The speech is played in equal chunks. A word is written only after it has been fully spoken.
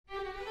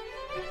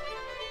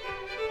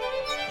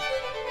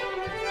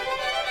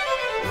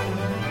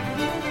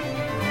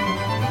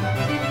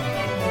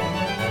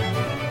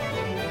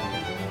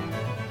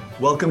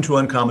Welcome to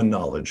Uncommon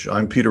Knowledge.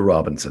 I'm Peter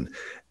Robinson.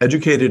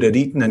 Educated at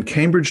Eton and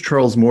Cambridge,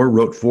 Charles Moore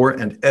wrote for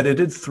and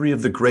edited three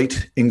of the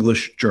great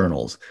English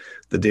journals: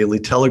 the Daily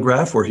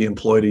Telegraph, where he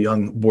employed a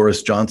young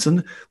Boris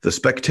Johnson, the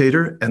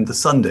Spectator, and the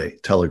Sunday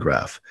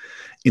Telegraph.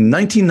 In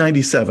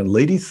 1997,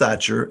 Lady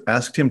Thatcher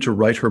asked him to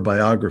write her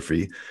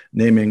biography,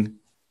 naming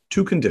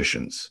two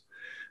conditions: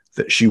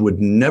 that she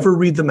would never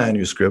read the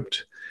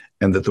manuscript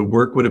and that the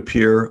work would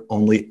appear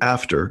only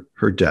after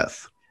her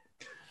death.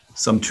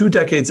 Some 2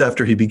 decades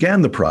after he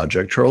began the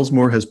project, Charles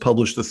Moore has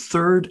published the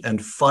third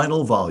and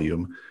final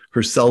volume,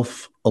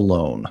 Herself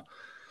Alone.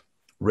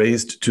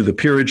 Raised to the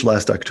peerage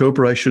last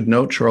October, I should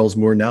note, Charles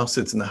Moore now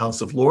sits in the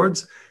House of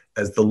Lords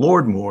as the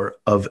Lord Moore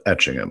of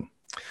Etchingham.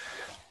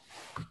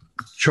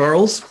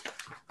 Charles,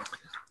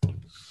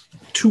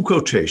 2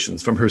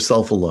 quotations from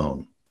Herself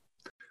Alone.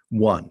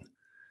 1,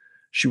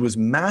 she was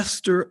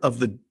master of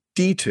the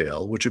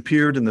detail which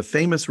appeared in the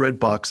famous red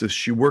boxes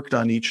she worked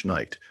on each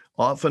night,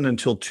 often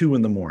until 2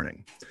 in the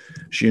morning.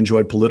 She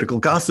enjoyed political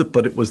gossip,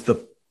 but it was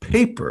the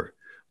paper,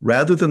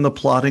 rather than the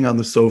plotting on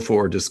the sofa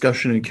or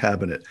discussion in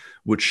cabinet,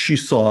 which she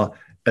saw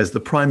as the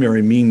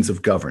primary means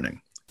of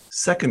governing.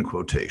 2nd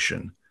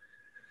quotation,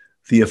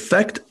 the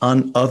effect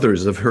on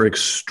others of her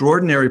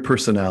extraordinary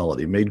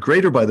personality, made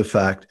greater by the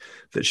fact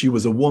that she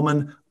was a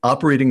woman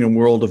operating in a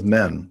world of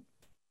men,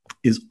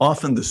 is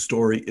often the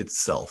story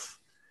itself.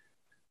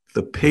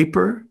 The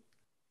paper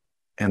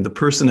and the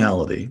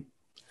personality.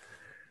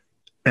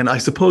 And I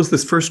suppose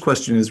this first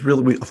question is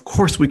really, of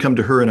course we come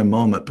to her in a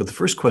moment, but the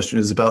first question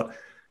is about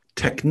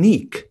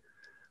technique.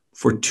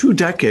 For 2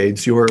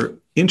 decades, you're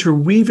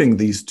interweaving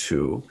these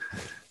two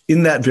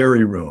in that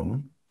very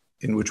room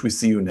in which we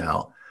see you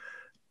now.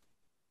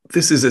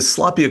 This is as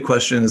sloppy a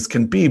question as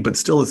can be, but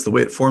still it's the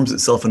way it forms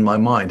itself in my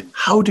mind.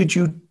 How did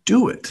you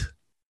do it?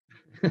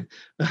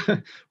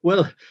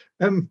 Well,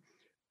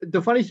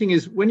 the funny thing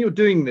is, when you're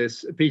doing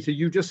this, Peter,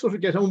 you just sort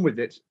of get on with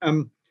it.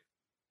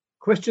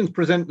 Questions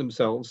present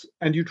themselves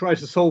and you try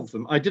to solve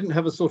them. I didn't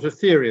have a sort of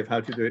theory of how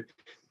to do it.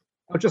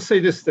 I'll just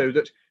say this, though,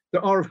 that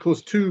there are, of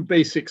course, 2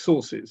 basic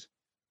sources,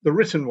 the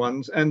written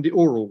ones and the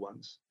oral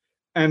ones.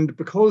 And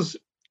because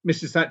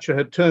Mrs. Thatcher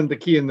had turned the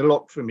key in the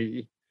lock for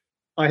me,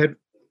 I had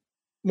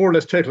more or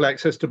less total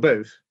access to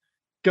both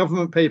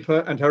government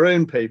paper and her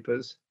own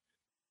papers,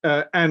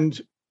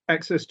 and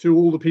access to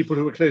all the people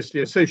who were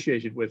closely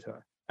associated with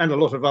her, and a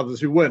lot of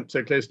others who weren't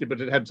so closely, but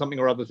it had something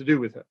or other to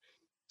do with her.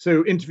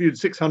 So interviewed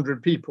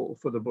 600 people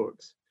for the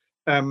books.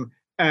 And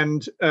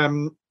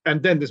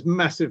then this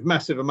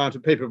massive amount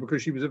of paper,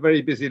 because she was a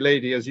very busy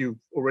lady, as you've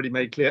already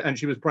made clear, and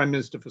she was Prime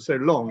Minister for so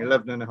long,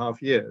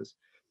 11.5 years.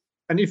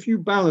 And if you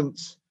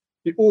balance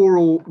the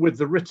oral with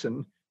the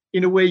written,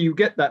 in a way you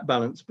get that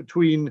balance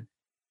between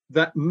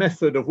that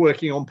method of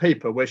working on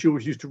paper, where she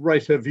always used to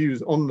write her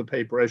views on the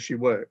paper as she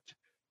worked,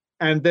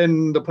 and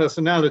then the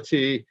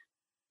personality,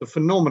 the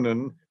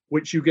phenomenon,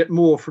 which you get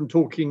more from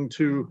talking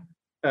to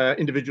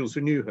individuals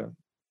who knew her.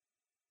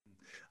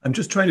 I'm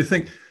just trying to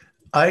think.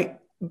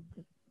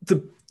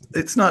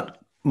 It's not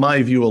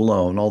my view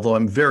alone, although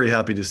I'm very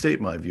happy to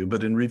state my view,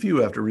 but in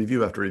review after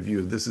review after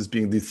review, this is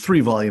being, the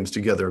 3 volumes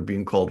together are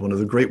being called one of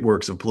the great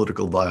works of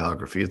political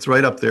biography. It's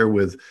right up there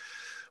with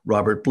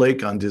Robert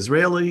Blake on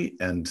Disraeli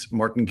and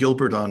Martin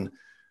Gilbert on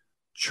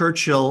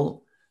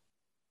Churchill.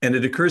 And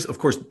it occurs, of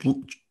course,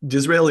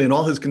 Disraeli and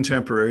all his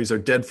contemporaries are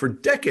dead for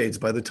decades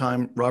by the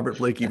time Robert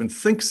Blake even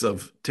thinks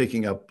of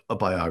taking up a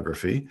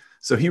biography.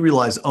 So he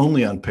relies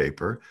only on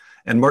paper.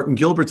 And Martin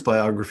Gilbert's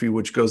biography,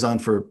 which goes on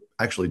for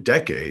actually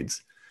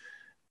decades,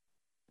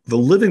 the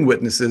living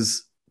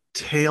witnesses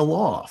tail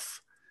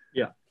off.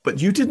 Yeah.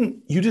 But you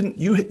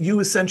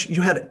essentially,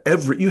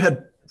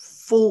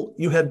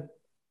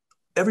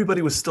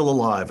 everybody was still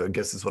alive, I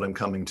guess is what I'm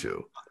coming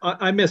to.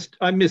 I missed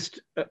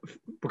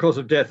because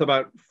of death,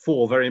 about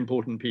 4 very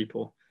important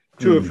people,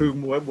 2 of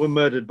whom were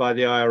murdered by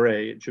the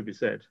IRA, it should be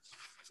said,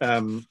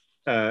 2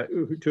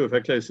 of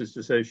her closest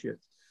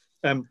associates.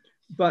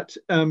 But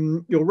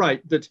you're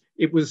right that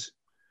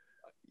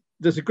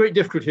there's a great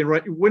difficulty in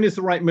writing. When is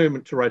the right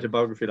moment to write a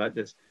biography like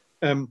this?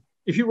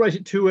 If you write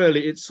it too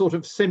early, it's sort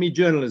of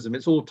semi-journalism.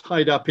 It's all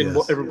tied up in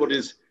what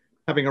everybody's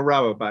having a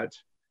row about.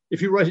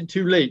 If you write it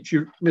too late,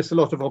 you miss a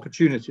lot of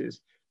opportunities.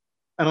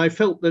 And I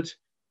felt that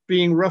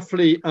being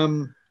roughly,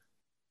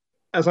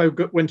 as I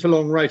went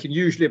along writing,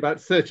 usually about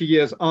 30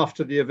 years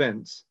after the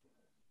events,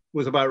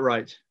 was about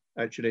right,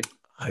 actually.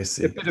 I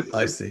see. A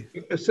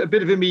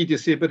bit of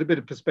immediacy, but a bit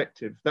of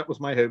perspective. That was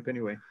my hope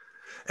anyway.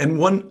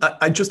 And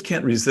I just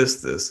can't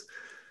resist this.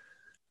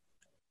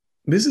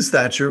 Mrs.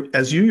 Thatcher,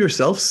 as you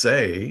yourself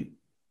say,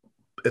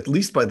 at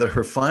least by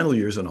her final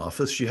years in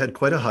office, she had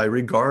quite a high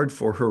regard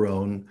for her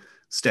own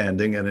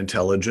standing and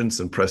intelligence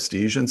and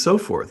prestige and so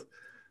forth.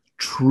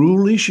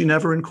 Truly, she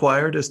never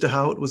inquired as to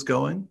how it was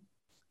going?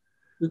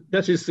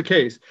 That is the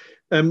case.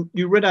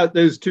 You read out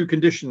those 2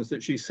 conditions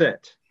that she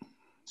set.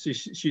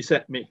 She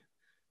set me.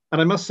 And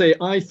I must say,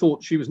 I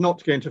thought she was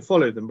not going to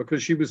follow them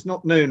because she was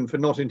not known for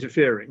not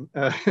interfering.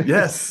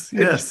 Yes.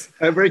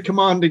 A very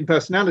commanding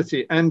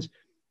personality. And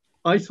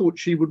I thought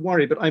she would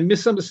worry, but I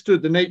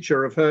misunderstood the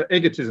nature of her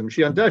egotism.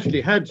 She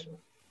undoubtedly had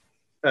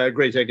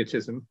great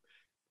egotism,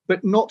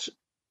 but not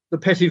the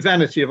petty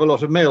vanity of a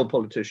lot of male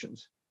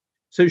politicians.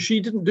 So she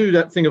didn't do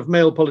that thing of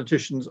male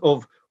politicians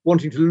of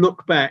wanting to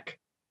look back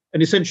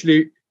and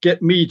essentially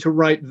get me to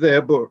write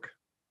their book.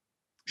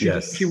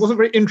 She wasn't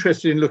very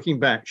interested in looking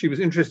back. She was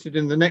interested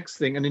in the next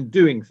thing and in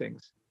doing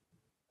things.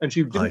 And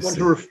she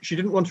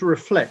didn't want to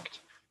reflect.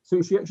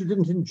 So she actually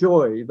didn't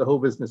enjoy the whole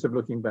business of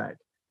looking back.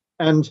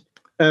 And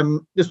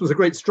this was a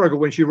great struggle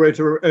when she wrote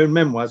her own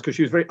memoirs, because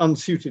she was very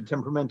unsuited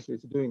temperamentally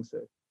to doing so.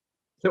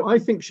 So I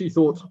think she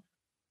thought,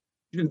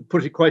 she didn't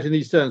put it quite in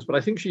these terms, but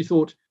I think she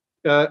thought,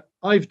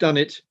 I've done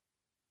it,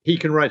 he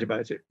can write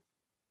about it.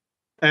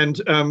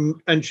 And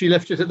she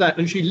left it at that.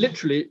 And she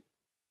literally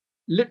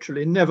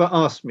never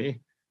asked me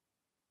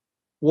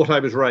what I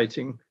was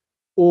writing,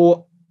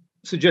 or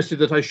suggested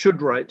that I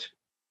should write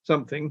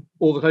something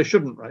or that I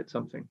shouldn't write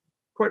something.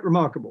 Quite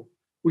remarkable.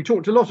 We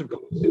talked a lot, of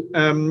course,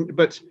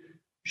 but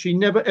she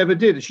never ever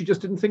did. She just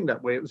didn't think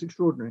that way. It was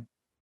extraordinary.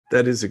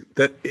 That is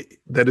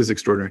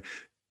extraordinary.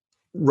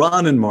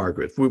 Ron and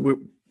Margaret,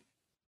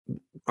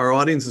 our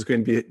audience is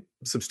going to be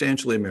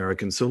substantially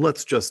American, so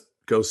let's just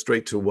go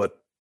straight to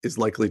what is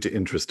likely to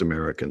interest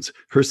Americans.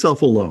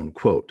 Herself alone,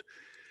 quote,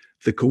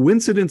 "The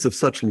coincidence of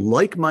such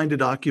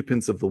like-minded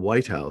occupants of the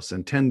White House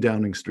and 10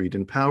 Downing Street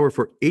in power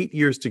for 8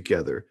 years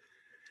together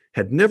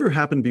had never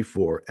happened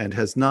before and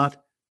has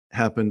not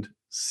happened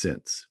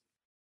since."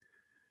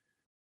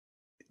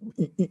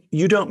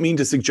 You don't mean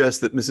to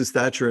suggest that Mrs.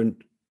 Thatcher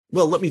and,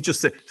 well, let me just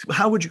say,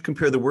 how would you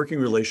compare the working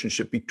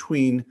relationship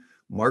between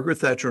Margaret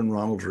Thatcher and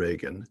Ronald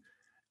Reagan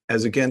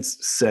as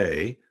against,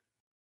 say,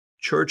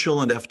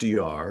 Churchill and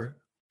FDR,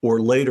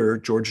 or later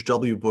George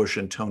W. Bush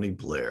and Tony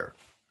Blair?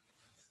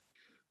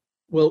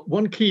 Well,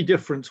 one key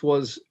difference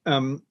was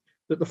that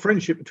the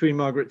friendship between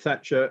Margaret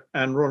Thatcher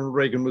and Ronald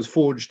Reagan was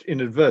forged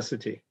in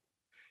adversity.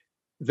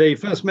 They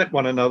first met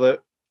one another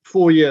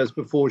 4 years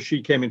before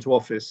she came into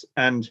office,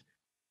 and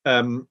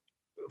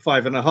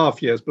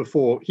 5.5 years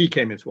before he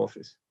came into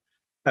office.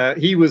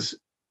 He was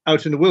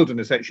out in the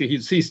wilderness, actually.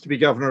 He'd ceased to be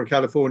governor of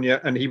California,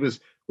 and he was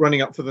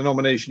running up for the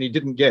nomination he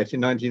didn't get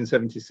in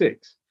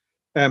 1976.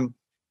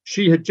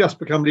 She had just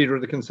become leader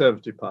of the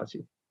Conservative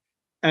Party.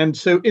 And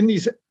so in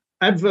these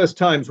adverse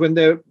times, when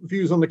their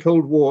views on the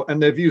Cold War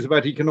and their views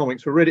about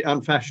economics were really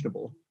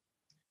unfashionable,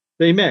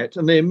 they met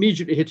and they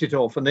immediately hit it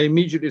off, and they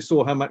immediately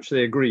saw how much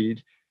they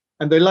agreed,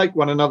 and they liked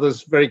one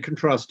another's very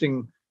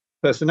contrasting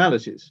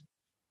personalities.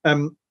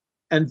 And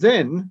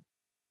then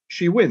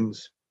she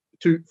wins.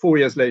 4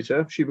 years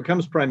later, she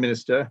becomes prime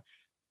minister.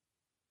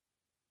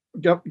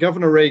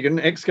 Governor Reagan,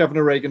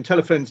 ex-Governor Reagan,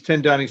 telephones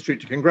 10 Downing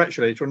Street to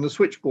congratulate her, and the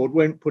switchboard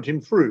won't put him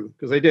through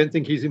because they don't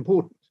think he's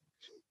important.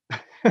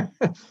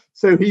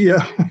 So he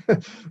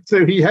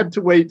had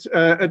to wait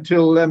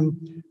until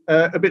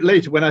a bit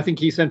later, when I think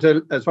he sent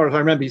as far as I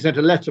remember, he sent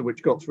a letter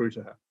which got through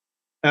to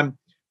her.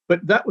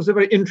 But that was a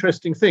very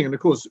interesting thing, and of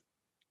course,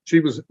 she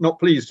was not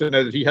pleased to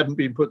know that he hadn't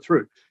been put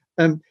through.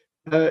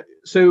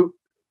 So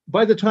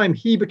by the time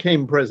he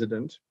became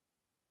president,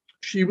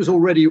 she was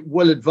already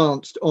well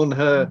advanced on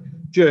her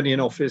journey in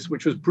office,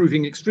 which was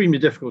proving extremely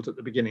difficult at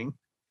the beginning.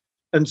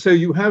 And so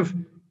you have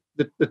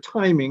the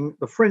timing,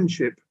 the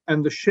friendship,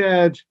 and the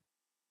shared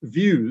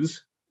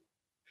views.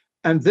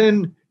 And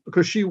then,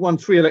 because she won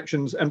 3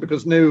 elections and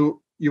because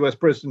no US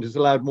president is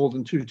allowed more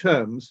than 2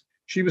 terms,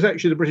 she was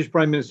actually the British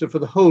prime minister for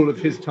the whole of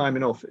his time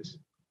in office.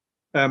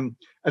 And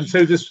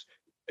so this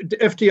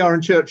FDR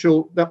and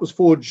Churchill, that was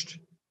forged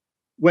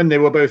when they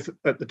were both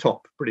at the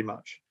top, pretty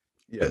much.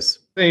 Yes.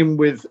 Same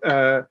with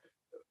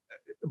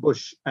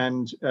Bush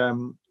and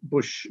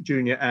Bush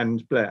Jr.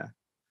 and Blair.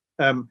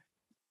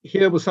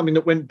 Here was something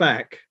that went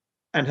back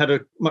and had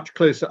a much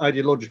closer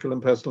ideological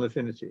and personal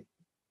affinity.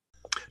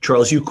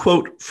 Charles, you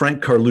quote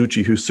Frank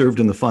Carlucci, who served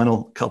in the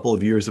final couple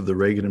of years of the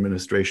Reagan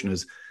administration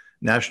as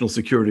National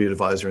Security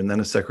Advisor and then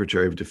as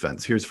Secretary of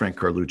Defense. Here's Frank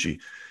Carlucci.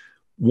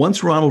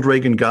 "Once Ronald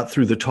Reagan got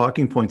through the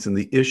talking points and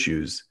the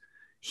issues,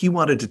 he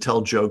wanted to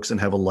tell jokes and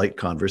have a light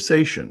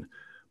conversation.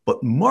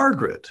 But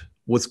Margaret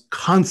was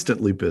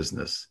constantly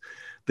business.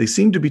 They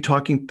seemed to be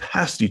talking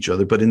past each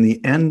other, but in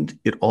the end,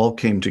 it all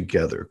came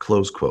together,"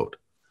 close quote.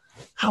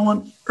 How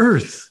on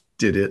earth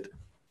did it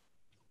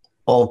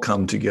all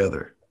come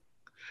together?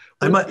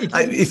 I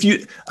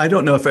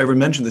don't know if I ever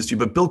mentioned this to you,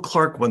 but Bill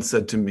Clark once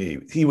said to me,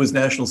 he was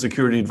National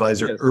Security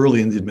Advisor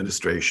early in the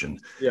administration.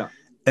 Yeah.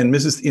 And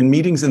in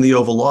meetings in the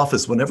Oval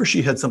Office, whenever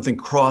she had something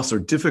cross or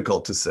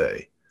difficult to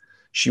say,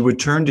 she would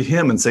turn to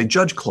him and say,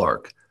 "Judge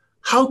Clark,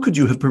 how could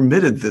you have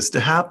permitted this to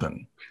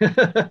happen?"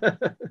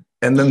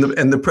 And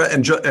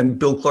then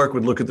Bill Clark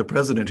would look at the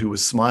president, who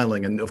was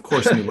smiling and of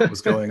course knew what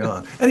was going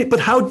on. But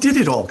how did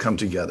it all come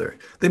together?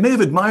 They may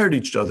have admired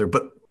each other,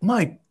 but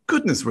my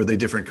goodness, were they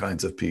different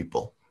kinds of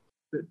people?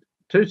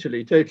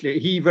 Totally.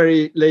 He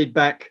very laid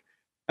back,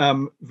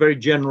 very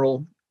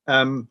general.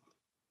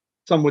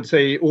 Some would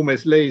say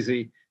almost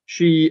lazy.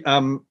 She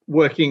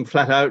working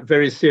flat out,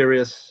 very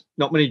serious,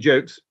 not many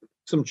jokes,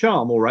 some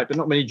charm, all right, but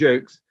not many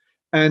jokes.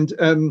 And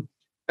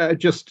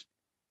just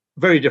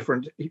very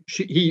different.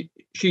 She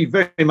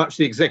very much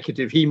the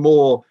executive, he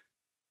more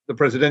the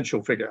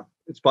presidential figure.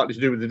 It's partly to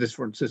do with the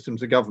different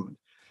systems of government.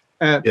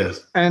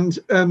 Yes. And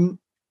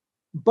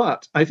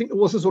but I think there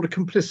was a sort of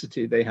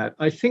complicity they had.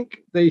 I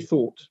think they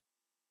thought,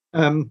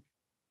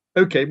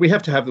 okay, we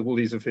have to have all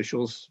these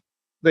officials.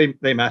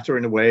 They matter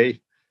in a way,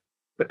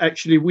 but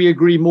actually we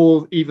agree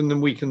more even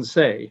than we can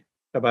say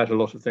about a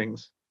lot of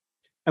things,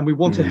 and we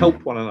want to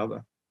help one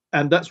another,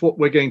 and that's what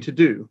we're going to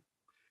do.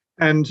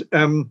 And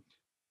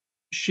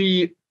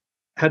she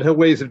had her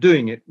ways of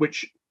doing it,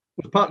 which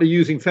was partly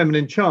using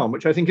feminine charm,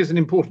 which I think is an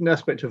important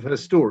aspect of her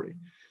story.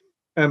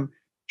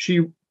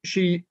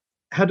 She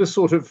had a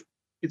sort of,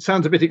 it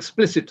sounds a bit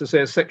explicit to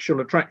say, a sexual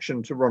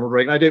attraction to Ronald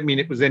Reagan. I don't mean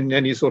it was in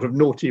any sort of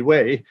naughty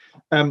way,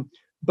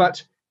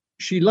 but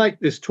she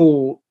liked this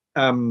tall,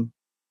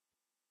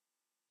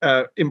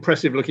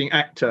 impressive-looking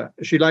actor.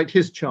 She liked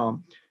his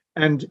charm,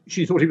 and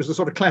she thought he was a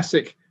sort of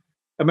classic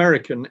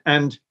American.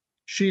 And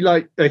he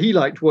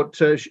liked what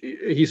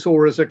he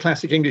saw as a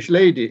classic English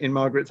lady in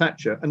Margaret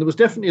Thatcher. And there was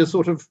definitely a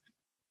sort of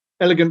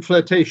elegant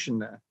flirtation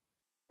there,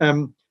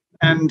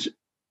 and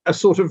a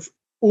sort of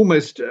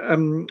almost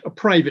a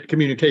private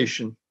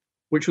communication,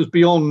 which was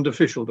beyond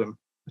officialdom.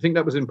 I think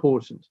that was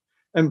important.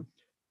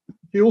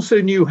 He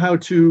also knew how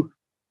to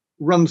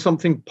run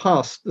something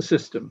past the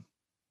system.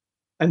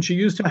 And she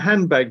used her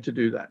handbag to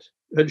do that.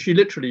 And she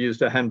literally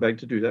used her handbag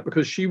to do that,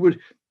 because she would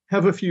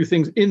have a few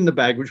things in the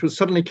bag which would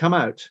suddenly come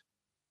out.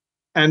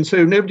 And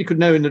so nobody could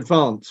know in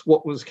advance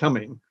what was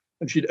coming.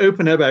 And she'd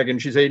open her bag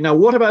and she'd say, now,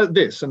 what about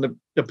this? And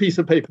the piece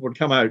of paper would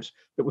come out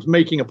that was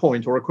making a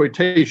point or a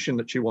quotation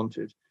that she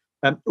wanted.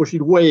 Or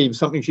she'd wave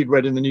something she'd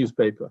read in the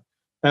newspaper.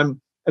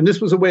 And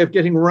this was a way of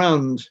getting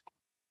around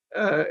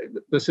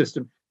the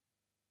system.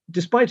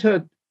 Despite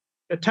her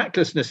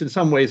tactlessness in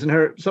some ways and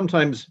her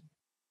sometimes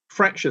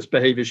fractious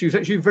behavior, she was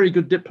actually a very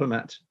good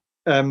diplomat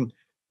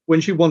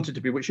when she wanted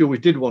to be, which she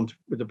always did want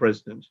with the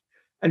president.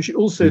 And she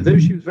also, though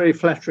she was very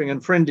flattering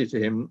and friendly to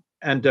him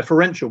and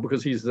deferential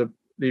because he's the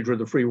leader of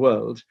the free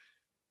world,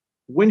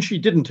 when she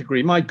didn't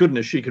agree, my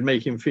goodness, she could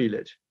make him feel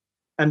it.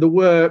 And there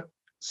were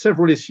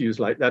several issues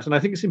like that. And I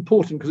think it's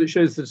important because it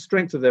shows the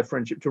strength of their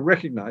friendship to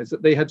recognize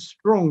that they had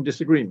strong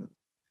disagreement.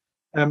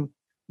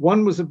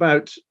 One was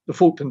about the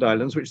Falkland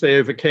Islands, which they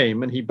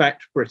overcame, and he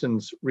backed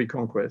Britain's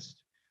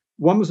reconquest.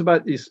 One was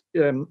about this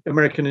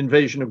American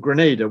invasion of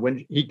Grenada,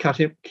 when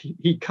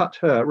Reagan cut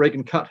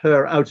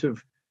her out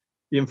of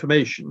the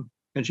information,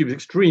 and she was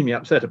extremely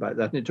upset about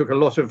that. And it took a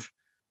lot of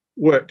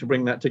work to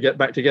bring that to get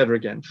back together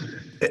again.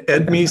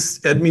 Ed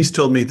Meese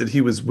told me that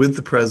he was with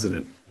the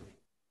president.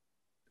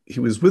 He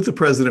was with the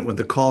president when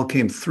the call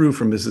came through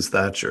from Mrs.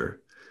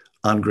 Thatcher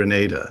on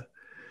Grenada.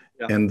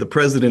 Yeah. And the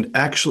president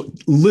actually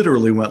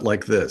literally went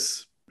like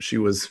this. She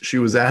was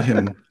at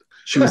him.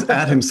 She was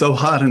at him so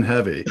hot and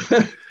heavy.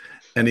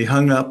 And he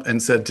hung up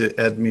and said to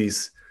Ed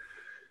Meese,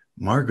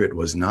 Margaret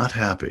was not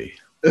happy.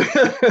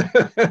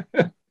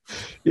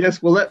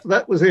 Yes, well,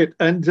 that was it.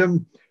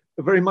 And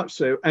very much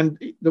so. And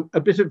a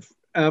bit of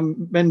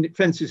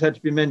fences had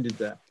to be mended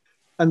there.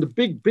 And the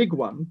big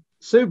one,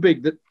 so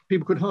big that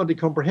people could hardly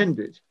comprehend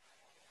it,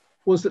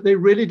 was that they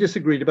really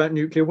disagreed about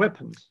nuclear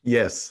weapons.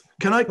 Yes.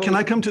 Can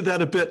I come to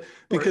that a bit?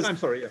 Because I'm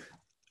sorry. Yeah.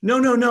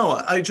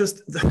 No.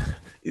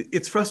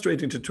 It's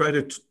frustrating to try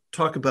to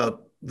talk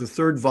about the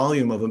third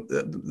volume of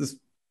this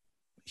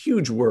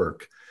huge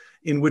work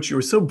in which you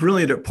were so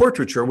brilliant at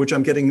portraiture, which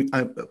I'm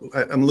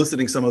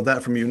eliciting some of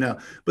that from you now.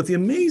 But the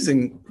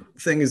amazing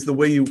thing is the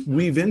way you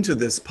weave into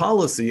this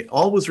policy,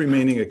 always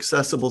remaining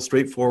accessible,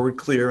 straightforward,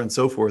 clear, and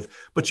so forth.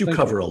 But you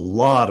cover a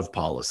lot of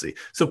policy.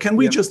 So can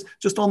we just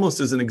almost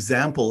as an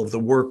example of the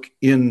work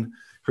in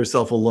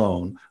Herself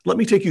Alone, let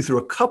me take you through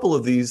a couple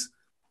of these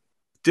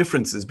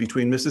differences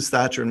between Mrs.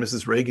 Thatcher and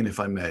Mrs. Reagan, if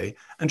I may,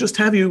 and just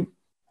have you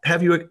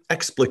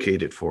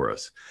explicate it for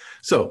us.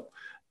 So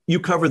you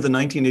covered the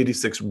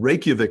 1986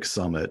 Reykjavik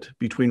summit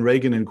between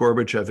Reagan and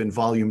Gorbachev in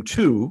volume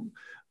 2,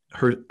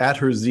 at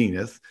her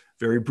zenith.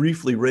 Very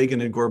briefly, Reagan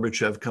and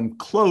Gorbachev come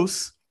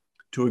close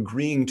to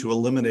agreeing to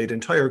eliminate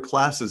entire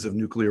classes of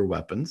nuclear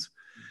weapons,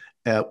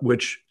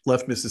 which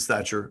left Mrs.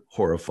 Thatcher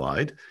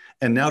horrified.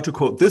 And now to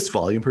quote this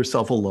volume,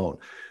 Herself Alone,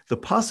 the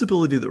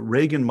possibility that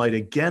Reagan might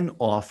again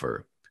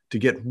offer to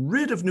get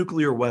rid of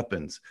nuclear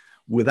weapons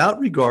without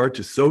regard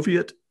to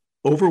Soviet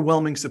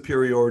overwhelming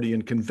superiority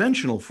in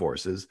conventional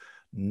forces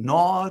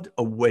gnawed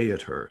away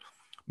at her.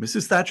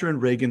 Mrs. Thatcher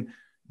and Reagan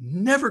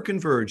never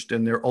converged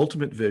in their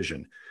ultimate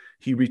vision.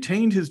 He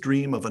retained his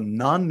dream of a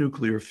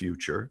non-nuclear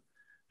future.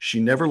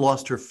 She never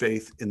lost her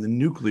faith in the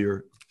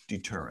nuclear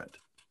deterrent.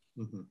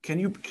 Mm-hmm. Can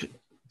you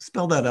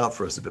spell that out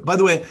for us a bit? By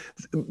the way,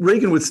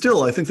 Reagan would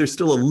still, I think there's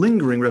still a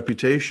lingering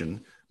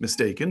reputation,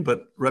 mistaken,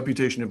 but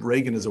reputation of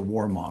Reagan as a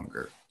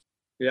warmonger.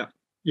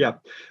 Yeah.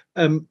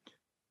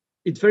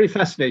 It's very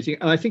fascinating.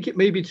 And I think it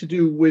may be to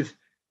do with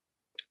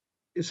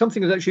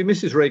something that actually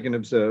Mrs. Reagan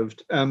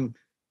observed,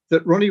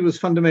 that Ronnie was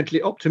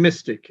fundamentally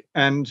optimistic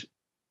and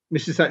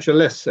Mrs. Thatcher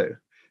less so.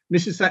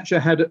 Mrs. Thatcher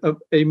had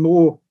a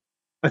more,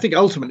 I think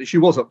ultimately she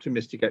was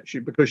optimistic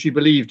actually, because she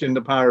believed in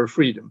the power of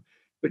freedom.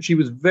 but she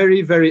was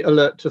very, very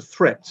alert to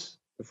threats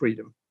to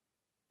freedom.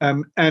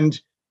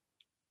 And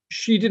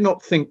she did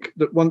not think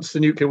that once the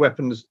nuclear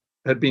weapons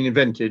had been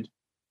invented,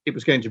 it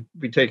was going to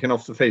be taken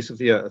off the face of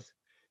the earth.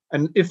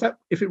 And if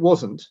it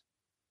wasn't,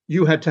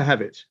 you had to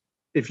have it.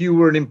 If you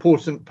were an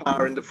important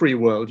power in the free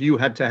world, you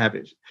had to have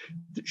it.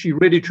 She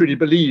really, truly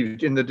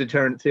believed in the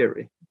deterrent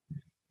theory.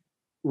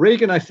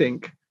 Reagan, I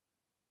think,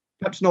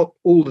 perhaps not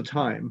all the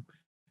time,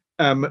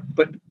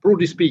 but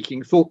broadly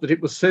speaking, thought that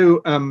it was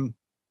so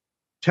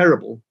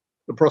terrible,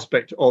 the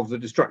prospect of the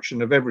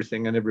destruction of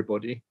everything and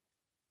everybody,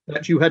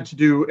 that you had to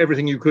do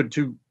everything you could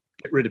to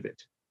get rid of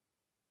it.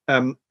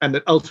 And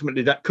that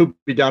ultimately that could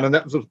be done. And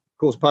that was, of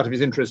course, part of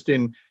his interest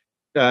in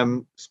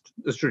the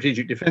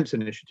Strategic Defence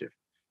Initiative,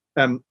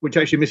 which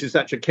actually Mrs.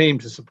 Thatcher came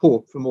to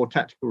support for more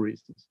tactical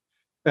reasons.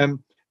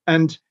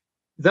 And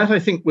that, I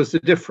think, was the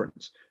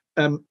difference.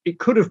 It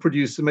could have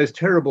produced the most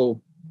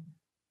terrible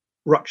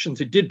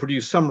ructions. It did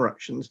produce some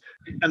ructions.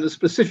 And the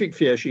specific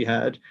fear she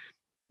had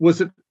was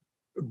that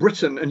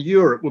Britain and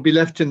Europe would be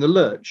left in the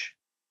lurch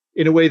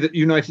in a way that the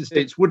United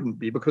States wouldn't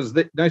be, because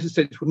the United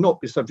States would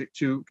not be subject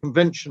to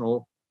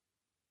conventional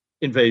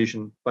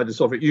invasion by the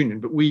Soviet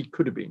Union, but we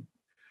could have been.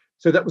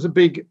 So that was a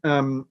big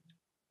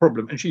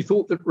problem. And she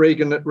thought that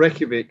Reagan at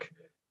Reykjavik,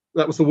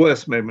 that was the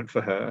worst moment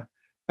for her,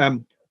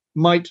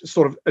 might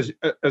sort of,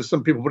 as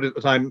some people put it at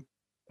the time,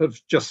 have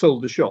just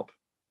sold the shop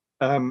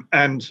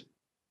and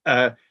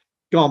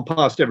gone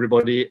past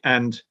everybody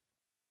and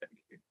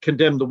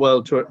condemned the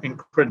world to an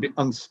incredibly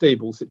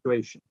unstable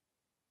situation.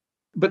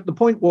 But the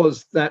point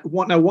was that,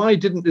 now why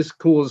didn't this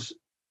cause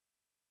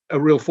a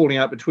real falling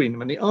out between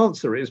them? And the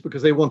answer is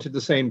because they wanted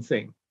the same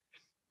thing.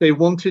 They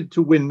wanted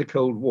to win the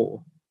Cold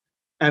War,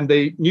 and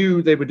they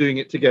knew they were doing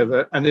it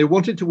together, and they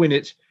wanted to win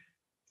it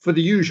for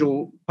the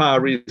usual power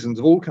reasons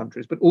of all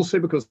countries, but also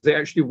because they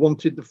actually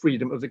wanted the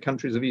freedom of the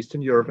countries of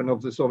Eastern Europe and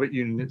of the Soviet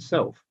Union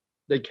itself.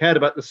 They cared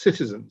about the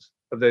citizens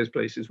of those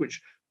places,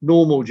 which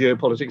normal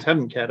geopolitics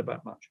hadn't cared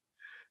about much.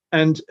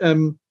 And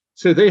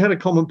so they had a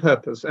common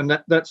purpose, and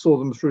that saw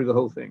them through the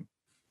whole thing.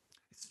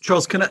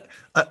 Charles,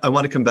 I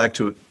want to come back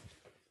to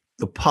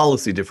the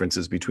policy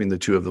differences between the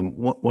two of them.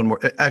 One more,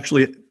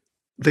 actually,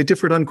 they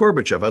differed on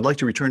Gorbachev. I'd like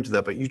to return to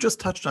that, but you just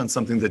touched on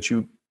something that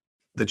you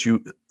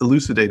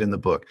elucidate in the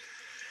book.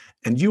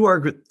 And you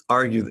argue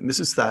that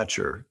Mrs.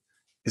 Thatcher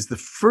is the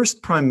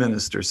first prime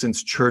minister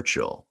since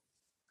Churchill,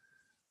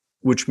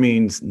 which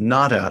means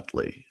not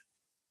Attlee,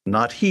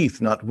 not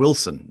Heath, not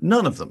Wilson,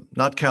 none of them,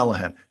 not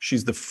Callaghan.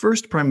 She's the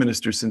first prime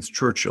minister since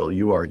Churchill,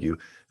 you argue,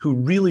 who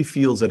really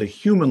feels at a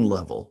human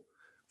level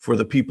for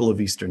the people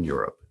of Eastern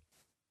Europe.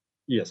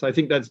 Yes, I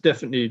think that's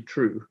definitely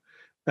true.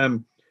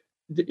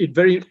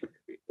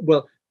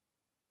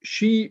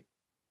 She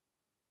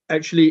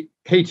actually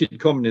hated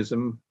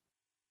communism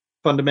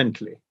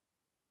fundamentally.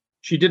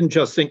 She didn't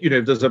just think,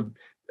 there's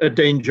a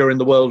danger in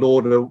the world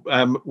order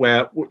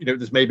where,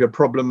 there's maybe a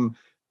problem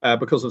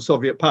because of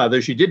Soviet power, though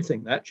she did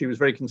think that. She was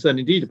very concerned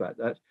indeed about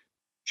that.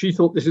 She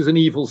thought this is an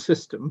evil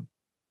system,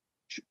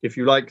 if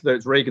you like, though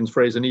it's Reagan's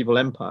phrase, an evil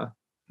empire.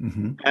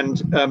 Mm-hmm.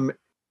 And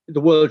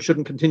the world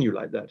shouldn't continue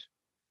like that.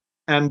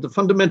 And the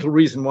fundamental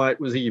reason why it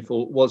was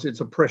evil was its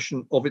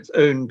oppression of its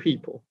own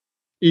people,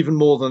 even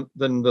more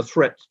than the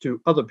threat to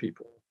other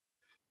people.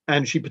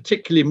 And she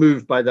particularly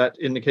moved by that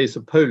in the case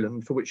of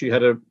Poland, for which she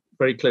had a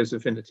very close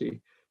affinity.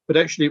 But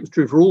actually, it was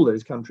true for all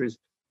those countries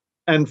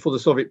and for the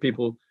Soviet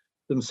people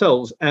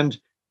themselves. And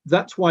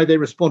that's why they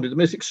responded. The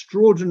most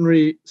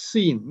extraordinary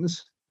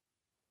scenes,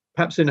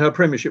 perhaps in her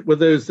premiership, were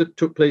those that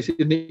took place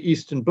in the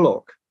Eastern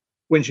Bloc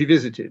when she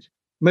visited.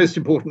 Most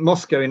important,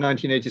 Moscow in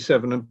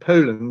 1987 and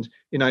Poland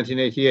in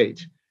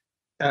 1988.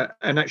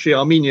 And actually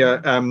Armenia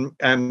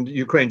and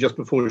Ukraine just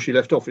before she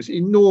left office.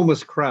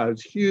 Enormous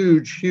crowds,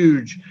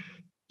 huge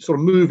sort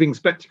of moving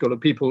spectacle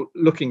of people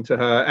looking to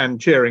her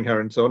and cheering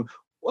her and so on.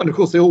 And of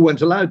course, they all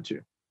weren't allowed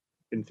to,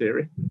 in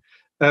theory.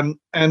 And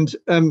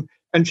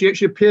she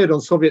actually appeared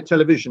on Soviet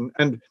television,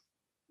 and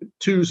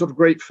two sort of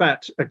great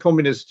fat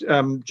communist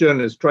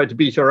journalists tried to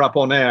beat her up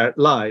on air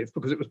live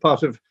because it was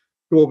part of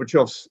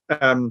Gorbachev's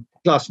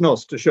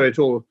glasnost to show it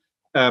all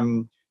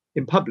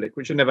in public,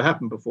 which had never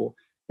happened before.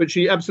 But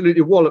she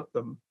absolutely walloped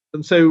them.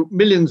 And so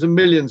millions and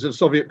millions of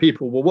Soviet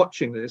people were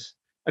watching this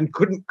and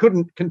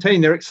couldn't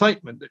contain their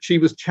excitement that she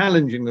was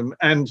challenging them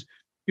and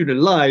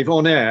live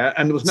on air,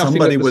 and there was nothing.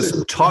 Somebody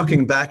was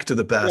talking back to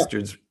the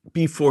bastards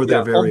before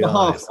their very eyes. On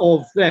behalf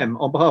of them,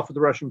 on behalf of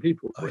the Russian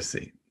people. I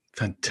see.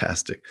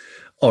 Fantastic.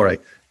 All right.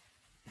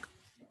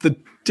 The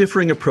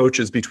differing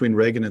approaches between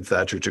Reagan and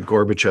Thatcher to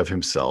Gorbachev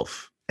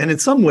himself, and in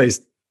some ways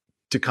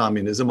to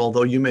communism,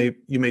 although you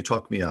may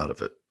talk me out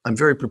of it. I'm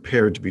very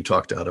prepared to be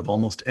talked out of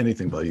almost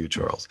anything by you,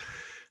 Charles.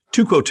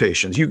 Two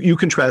quotations. You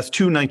contrast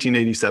two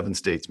 1987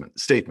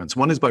 statements.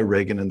 One is by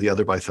Reagan and the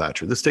other by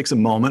Thatcher. This takes a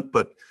moment,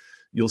 but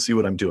you'll see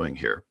what I'm doing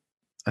here.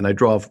 And I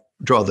draw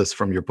this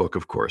from your book,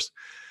 of course.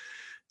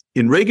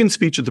 In Reagan's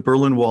speech at the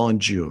Berlin Wall in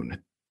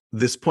June,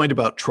 this point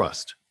about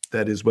trust,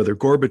 that is, whether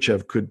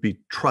Gorbachev could be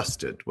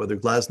trusted, whether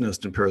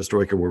glasnost and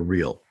perestroika were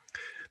real,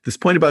 This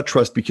point about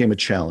trust became a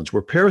challenge.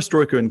 Were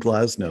perestroika and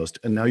glasnost,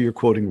 and now you're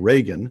quoting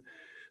Reagan,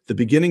 the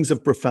beginnings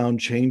of profound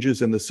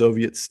changes in the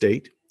Soviet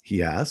state,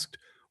 he asked,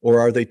 or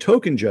are they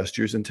token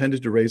gestures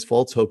intended to raise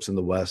false hopes in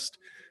the West?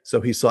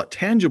 So he sought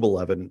tangible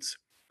evidence.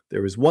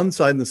 There is one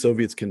sign the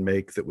Soviets can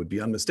make that would be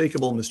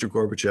unmistakable. Mr.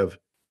 Gorbachev,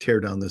 tear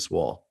down this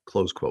wall,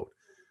 close quote.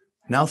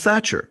 Now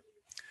Thatcher.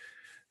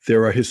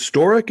 There are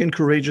historic and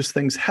courageous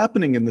things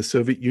happening in the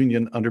Soviet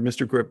Union under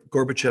Mr.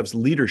 Gorbachev's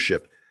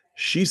leadership,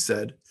 she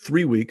said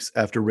 3 weeks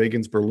after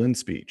Reagan's Berlin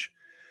speech.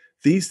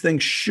 These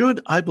things should,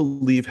 I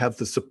believe, have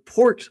the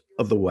support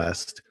of the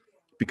West,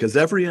 because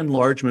every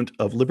enlargement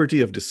of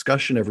liberty of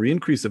discussion, every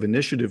increase of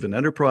initiative and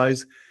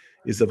enterprise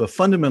is of a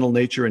fundamental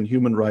nature in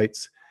human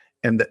rights,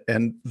 and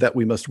that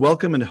we must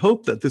welcome and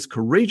hope that this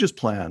courageous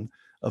plan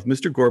of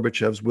Mr.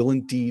 Gorbachev's will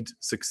indeed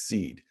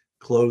succeed,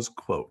 close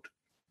quote.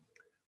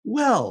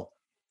 Well,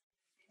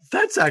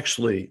 that's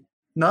actually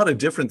not a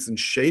difference in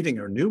shading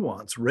or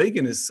nuance.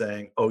 Reagan is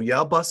saying, oh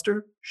yeah,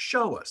 Buster,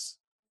 show us.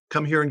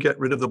 Come here and get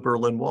rid of the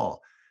Berlin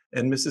Wall.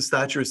 And Mrs.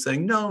 Thatcher is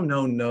saying,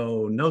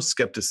 no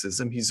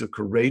skepticism. He's a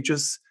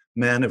courageous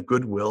man of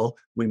goodwill.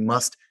 We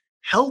must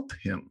help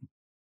him.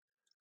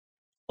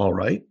 All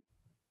right,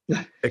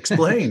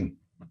 explain.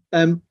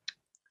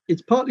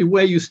 It's partly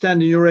where you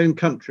stand in your own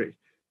country.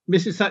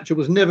 Mrs. Thatcher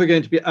was never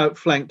going to be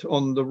outflanked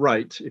on the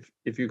right,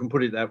 if you can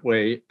put it that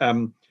way.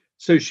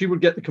 So she would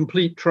get the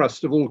complete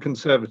trust of all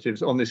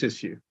Conservatives on this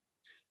issue.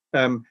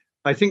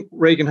 I think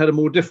Reagan had a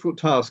more difficult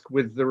task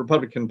with the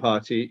Republican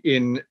Party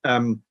in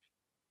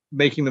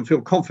making them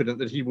feel confident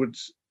that he would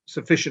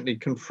sufficiently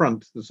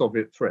confront the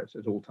Soviet threat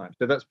at all times.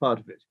 So that's part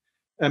of it.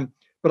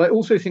 But I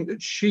also think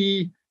that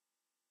she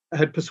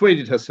had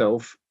persuaded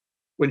herself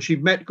when she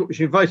invited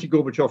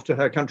Gorbachev to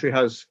her country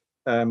house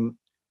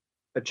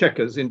at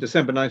Chequers in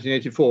December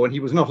 1984, and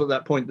he was not at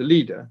that point the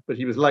leader, but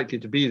he was likely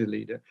to be the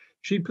leader.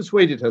 She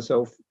persuaded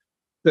herself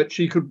that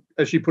she could,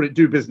 as she put it,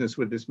 do business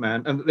with this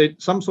man, and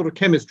that some sort of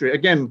chemistry,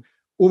 again,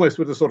 almost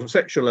with a sort of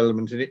sexual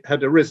element in it,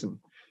 had arisen.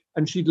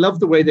 And she loved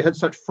the way they had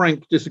such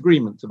frank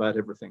disagreements about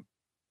everything.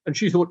 And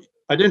she thought,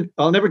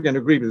 I'll never going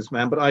to agree with this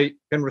man, but I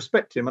can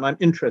respect him and I'm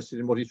interested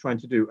in what he's trying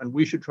to do, and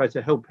we should try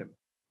to help him.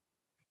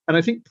 And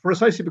I think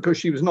precisely because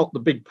she was not the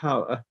big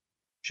power,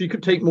 she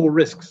could take more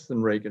risks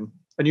than Reagan.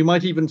 And you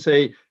might even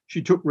say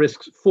she took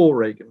risks for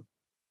Reagan,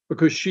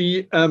 because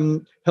she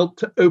helped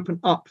to open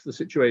up the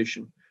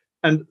situation.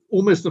 And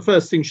almost the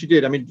first thing she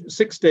did,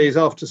 6 days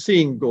after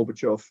seeing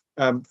Gorbachev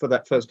for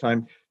that first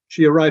time,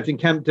 she arrived in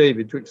Camp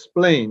David to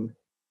explain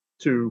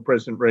to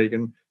President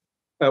Reagan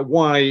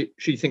why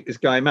she think this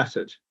guy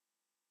mattered.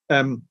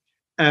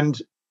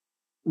 And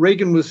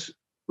Reagan was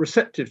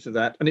receptive to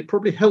that, and it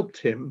probably helped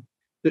him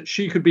that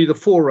she could be the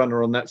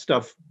forerunner on that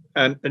stuff,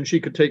 and she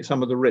could take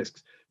some of the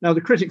risks. Now,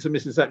 the critics of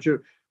Mrs.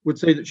 Thatcher would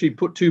say that she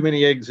put too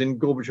many eggs in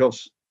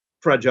Gorbachev's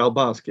fragile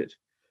basket.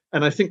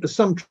 And I think there's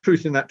some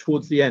truth in that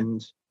towards the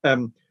end,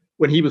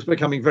 when he was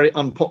becoming very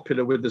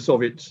unpopular with the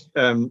Soviet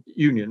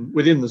Union,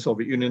 within the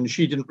Soviet Union.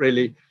 She didn't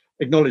really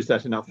acknowledge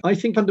that enough. I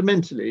think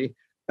fundamentally,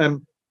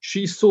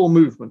 she saw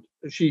movement.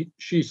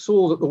 She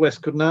saw that the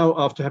West could now,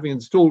 after having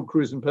installed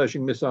cruise and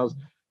Pershing missiles,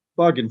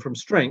 bargain from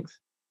strength.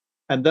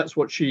 And that's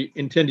what she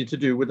intended to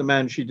do with the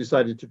man she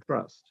decided to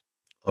trust.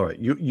 All right,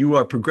 you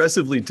are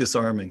progressively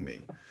disarming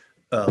me,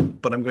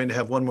 but I'm going to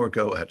have one more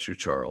go at you,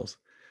 Charles.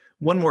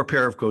 One more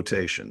pair of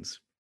quotations.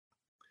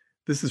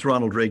 This is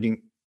Ronald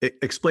Reagan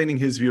explaining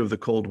his view of the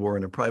Cold War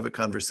in a private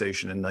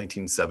conversation in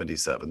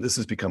 1977. This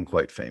has become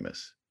quite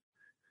famous.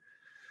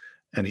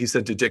 And he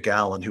said to Dick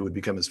Allen, who would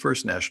become his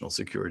first national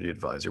security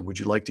advisor, would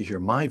you like to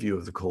hear my view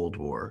of the Cold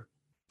War?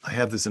 I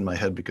have this in my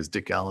head because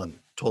Dick Allen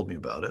told me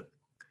about it.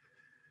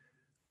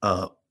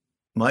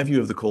 My view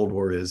of the Cold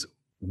War is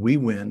we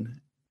win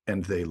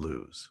and they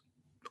lose.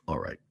 All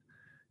right.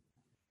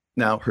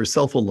 Now,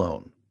 herself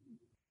alone,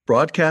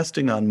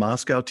 broadcasting on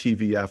Moscow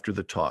TV after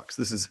the talks.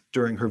 This is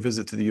during her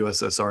visit to the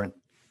USSR in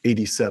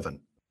 87.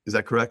 Is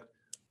that correct?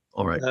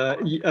 All right.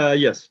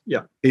 Yes.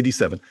 Yeah.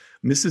 87.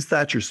 Mrs.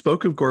 Thatcher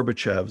spoke of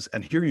Gorbachev's,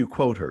 and here you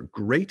quote her,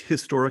 great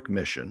historic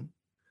mission.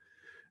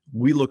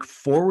 We look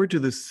forward to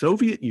the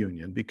Soviet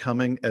Union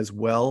becoming as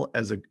well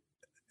as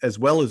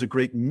a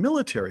great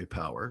military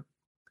power,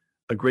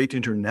 a great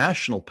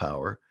international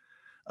power,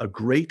 a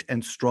great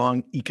and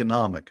strong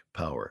economic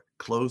power,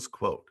 close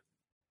quote.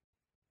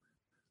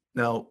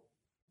 Now,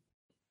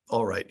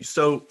 all right,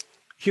 so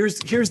here's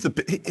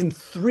in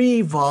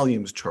 3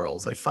 volumes,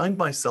 Charles, I find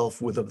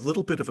myself with a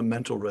little bit of a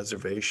mental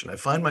reservation. I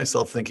find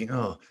myself thinking,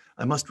 oh,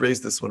 I must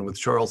raise this one with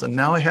Charles, and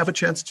now I have a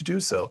chance to do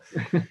so.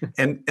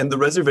 and the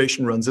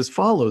reservation runs as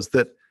follows,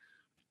 that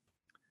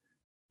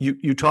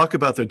you talk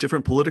about the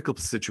different political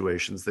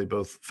situations they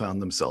both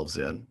found themselves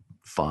in,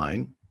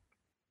 fine.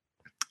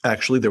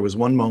 Actually, there was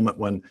one moment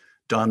when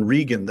Don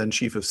Regan, then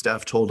chief of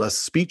staff, told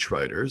us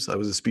speechwriters, I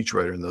was a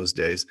speechwriter in those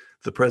days,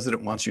 the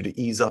president wants you to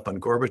ease up on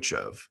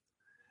Gorbachev.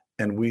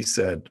 And we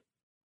said,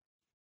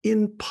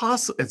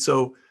 impossible. And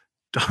so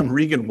Don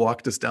Regan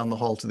walked us down the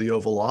hall to the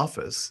Oval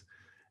Office,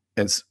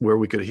 and where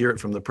we could hear it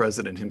from the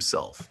president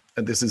himself.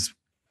 And this is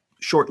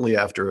shortly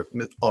after,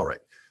 all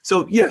right.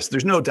 So yes,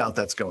 there's no doubt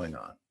that's going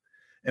on.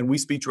 And we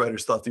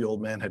speechwriters thought the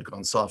old man had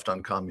gone soft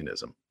on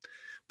communism.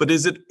 But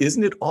isn't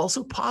it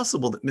also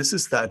possible that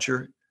Mrs.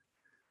 Thatcher,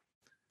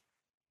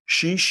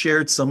 she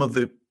shared some of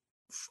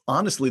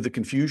honestly, the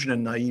confusion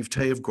and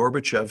naivete of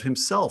Gorbachev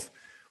himself?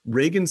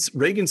 Reagan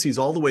sees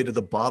all the way to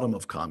the bottom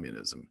of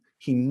communism.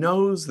 He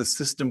knows the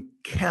system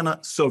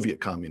Soviet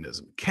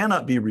communism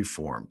cannot be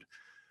reformed.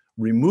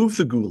 Remove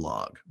the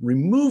gulag,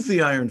 remove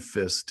the iron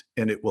fist,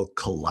 and it will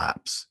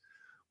collapse.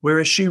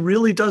 Whereas she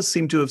really does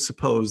seem to have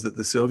supposed that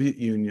the Soviet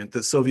Union,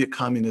 that Soviet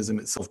communism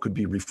itself could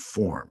be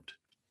reformed.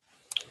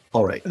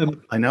 All right,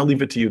 I now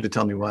leave it to you to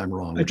tell me why I'm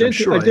wrong, which I'm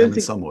sure I am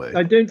in some way.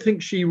 I don't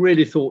think she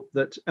really thought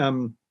that,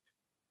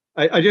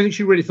 I don't think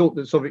she really thought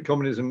that Soviet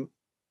communism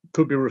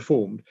could be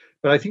reformed,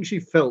 but I think she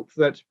felt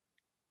that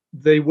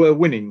they were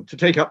winning. To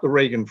take up the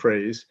Reagan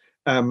phrase,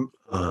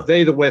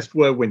 they, the West,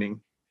 were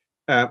winning,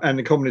 and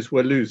the communists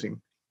were losing.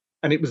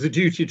 And it was a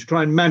duty to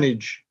try and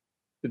manage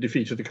the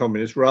defeat of the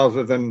communists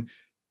rather than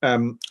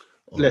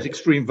let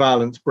extreme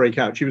violence break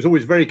out. She was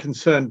always very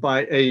concerned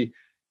by a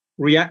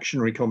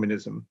reactionary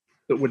communism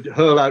that would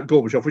hurl out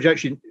Gorbachev, which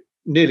actually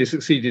nearly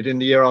succeeded in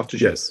the year after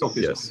she left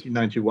office,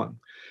 1991.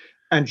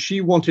 And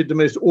she wanted the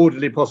most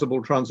orderly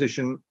possible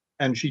transition,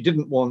 and she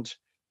didn't want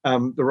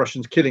the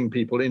Russians killing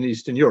people in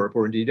Eastern Europe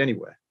or indeed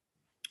anywhere.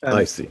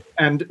 I see.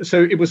 And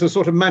so it was a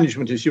sort of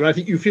management issue. I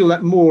think you feel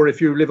that more if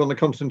you live on the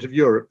continent of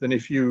Europe than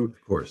if you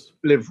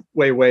live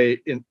way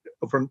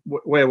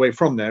away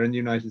from there in the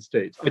United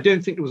States. I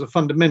don't think there was a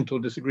fundamental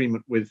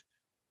disagreement with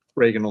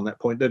Reagan on that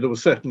point, though there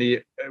was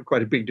certainly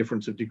quite a big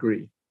difference of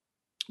degree.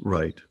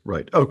 Right.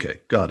 Okay,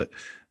 got it.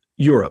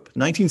 Europe,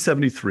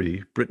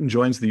 1973, Britain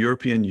joins the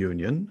European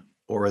Union,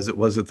 or as it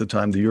was at the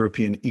time, the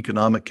European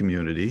Economic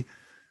Community,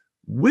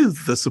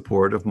 with the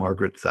support of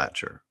Margaret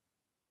Thatcher.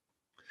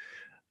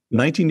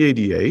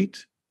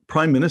 1988,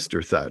 Prime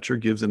Minister Thatcher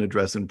gives an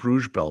address in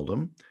Bruges,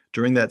 Belgium.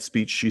 During that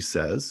speech, she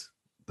says,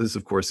 this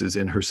of course is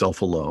in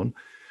herself alone,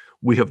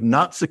 "We have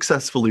not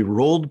successfully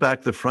rolled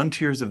back the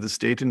frontiers of the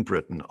state in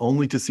Britain,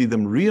 only to see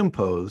them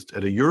reimposed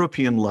at a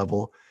European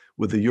level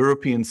with a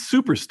European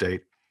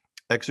superstate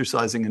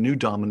exercising a new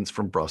dominance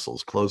from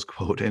Brussels," close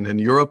quote. And in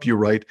Europe, you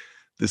write,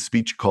 "This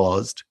speech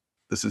caused,"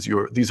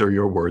 these are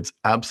your words,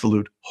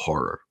 "absolute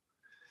horror."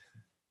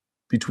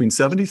 Between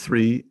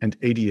 73 and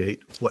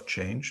 88, what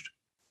changed?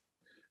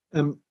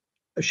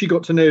 She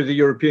got to know the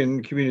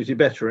European community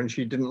better, and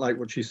she didn't like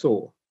what she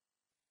saw.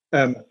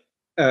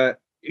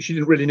 She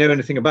didn't really know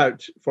anything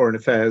about foreign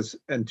affairs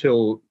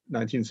until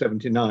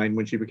 1979,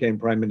 when she became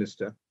Prime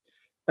Minister.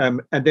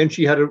 And then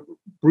she had a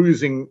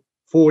bruising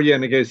 4-year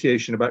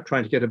negotiation about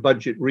trying to get a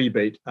budget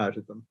rebate out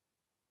of them.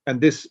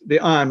 And the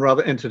iron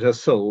rather entered her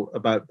soul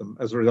about them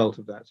as a result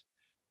of that.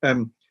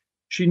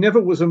 She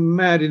never was a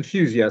mad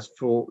enthusiast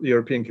for the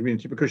European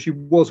community because she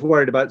was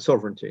worried about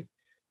sovereignty,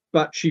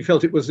 but she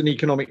felt it was an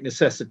economic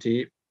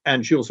necessity,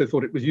 and she also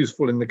thought it was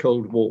useful in the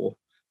Cold War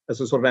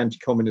as a sort of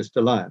anti-communist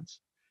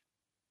alliance.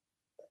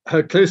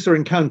 Her closer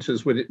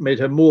encounters with it made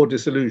her more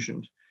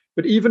disillusioned.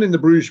 But even in the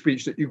Bruges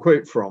speech that you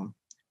quote from,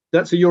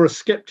 that's a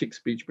Eurosceptic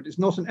speech, but it's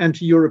not an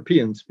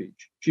anti-European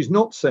speech. She's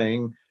not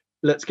saying,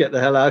 let's get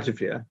the hell out of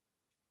here.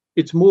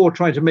 It's more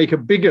trying to make a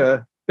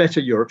bigger, better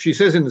Europe. She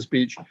says in the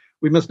speech,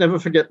 "We must never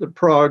forget that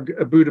Prague,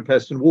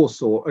 Budapest, and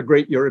Warsaw are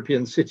great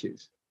European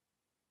cities,"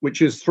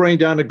 which is throwing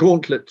down a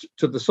gauntlet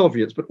to the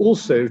Soviets, but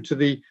also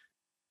to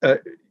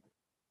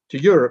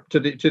Europe, to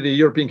the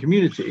European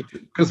community,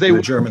 because they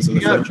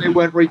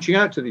weren't reaching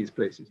out to these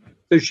places.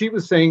 So she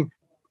was saying,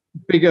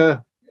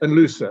 bigger and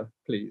looser,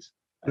 please.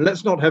 And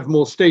let's not have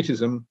more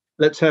statism.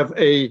 Let's have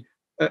a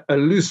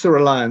looser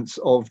alliance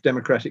of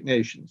democratic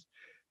nations.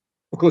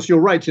 Of course, you're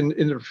right in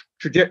the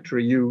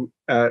trajectory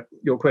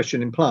your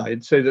question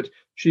implied, so that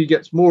she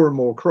gets more and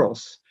more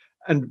cross.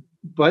 And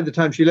by the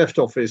time she left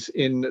office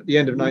in the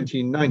end of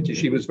 1990,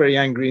 she was very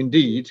angry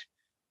indeed,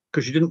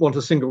 because she didn't want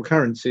a single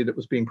currency that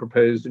was being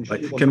proposed. And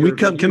can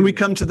we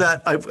come to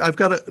that? I've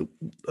got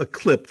a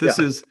clip. This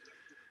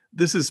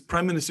is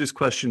Prime Minister's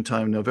Question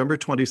Time, November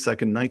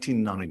 22nd,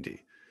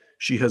 1990.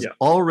 She has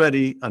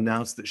already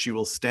announced that she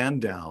will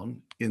stand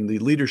down in the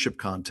leadership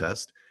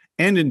contest,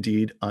 and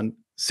indeed on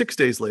 6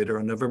 days later,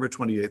 on November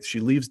 28th, she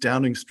leaves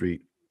Downing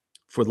Street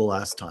for the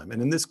last time.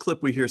 And in this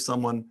clip, we hear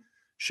someone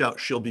shout,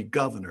 "She'll be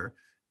governor."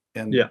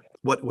 And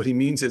what he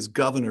means is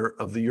governor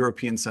of the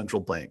European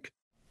Central Bank.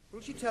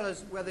 Will she tell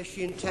us whether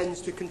she intends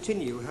to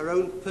continue her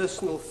own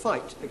personal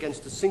fight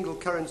against a single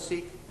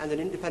currency and an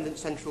independent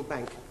central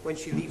bank when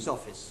she leaves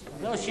office?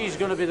 No, she's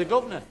going to be the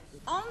governor.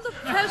 On the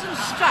present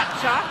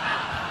structure,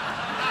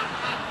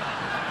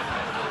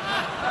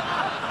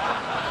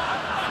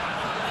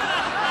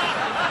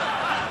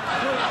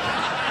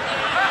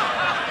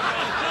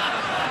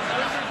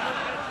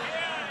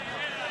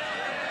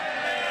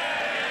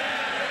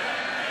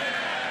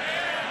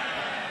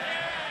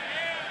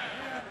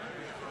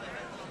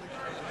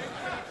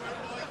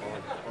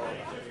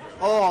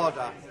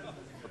 Order.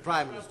 The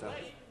Prime Minister.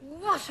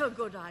 what a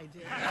good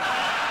idea.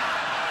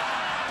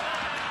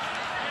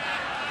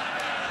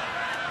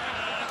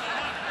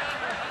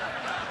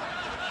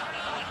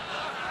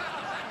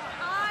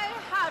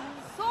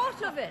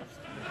 of it.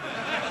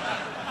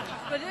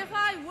 But if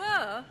I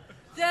were,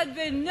 there'd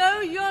be no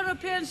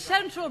European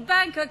Central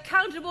Bank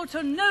accountable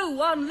to no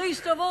one,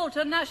 least of all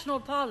to national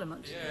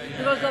parliaments.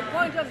 Because the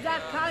point of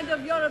that kind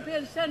of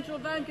European Central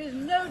Bank is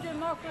no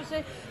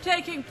democracy,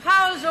 taking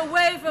powers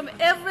away from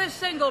every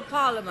single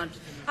parliament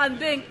and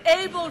being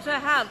able to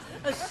have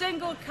a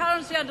single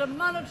currency and a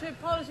monetary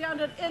policy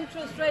and an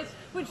interest rate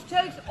which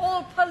takes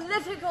all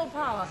political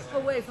power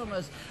away from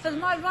us. As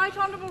my right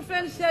honourable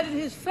friend said in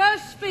his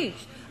first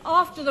speech,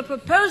 after the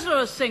proposal of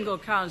a single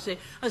currency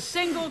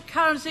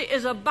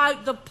is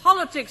about the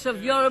politics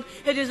of Europe.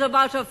 It is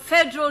about a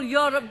federal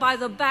Europe by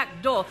the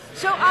back door.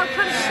 So I'll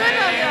consider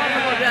the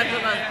honourable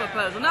gentleman's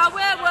proposal. Now,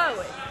 where were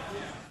we?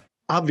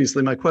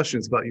 Obviously, my question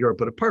is about Europe,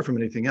 but apart from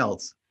anything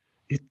else,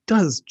 it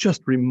does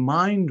just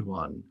remind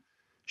one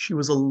she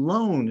was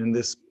alone in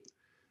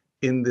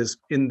this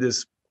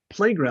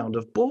playground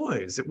of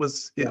boys. It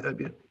was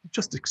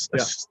just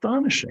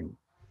astonishing.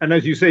 And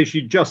as you say,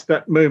 she just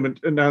that moment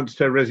announced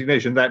her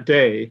resignation that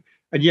day,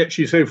 and yet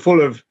she's so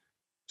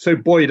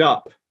buoyed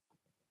up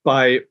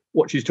by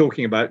what she's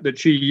talking about that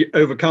she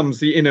overcomes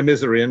the inner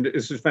misery, and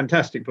it's a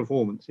fantastic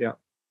performance. Yeah,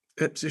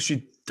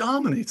 she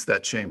dominates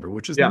that chamber,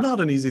 which is not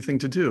an easy thing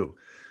to do.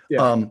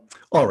 Yeah.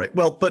 All right.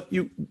 Well, but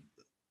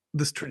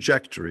this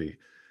trajectory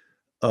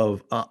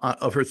of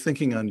her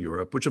thinking on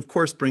Europe, which of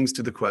course brings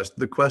to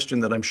the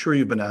question that I'm sure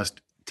you've been asked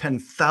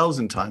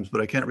 10,000 times,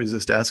 but I can't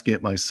resist asking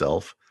it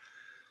myself.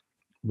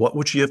 What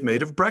would she have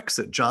made of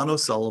Brexit? John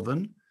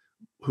O'Sullivan,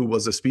 who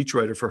was a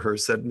speechwriter for her,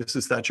 said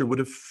Mrs. Thatcher would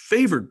have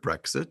favored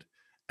Brexit.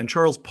 And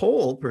Charles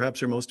Pole,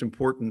 perhaps her most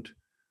important,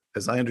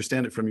 as I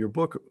understand it from your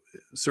book,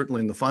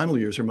 certainly in the final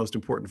years, her most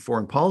important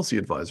foreign policy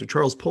advisor,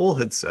 Charles Pole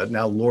had said,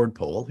 now Lord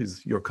Pole,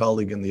 he's your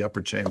colleague in the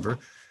upper chamber,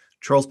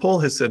 Charles Pole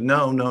has said,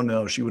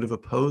 no, she would have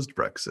opposed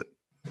Brexit.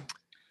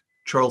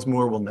 Charles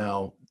Moore will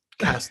now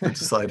cast the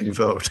deciding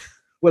vote.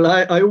 Well,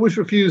 I always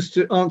refuse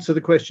to answer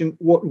the question,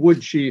 what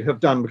would she have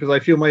done? Because I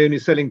feel my only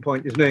selling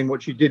point is knowing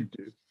what she did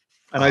do.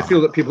 And I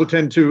feel that people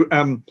tend to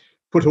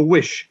put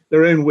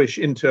their own wish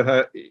into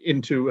her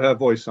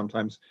voice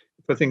sometimes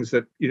for things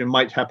that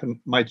might happen,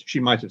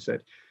 she might have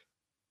said.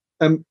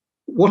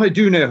 What I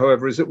do know,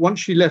 however, is that once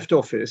she left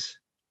office,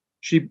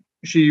 she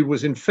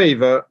was in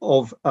favour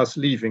of us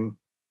leaving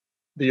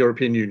the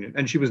European Union,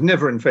 and she was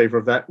never in favour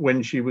of that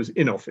when she was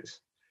in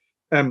office.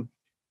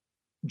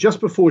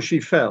 Just before she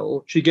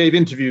fell, she gave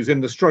interviews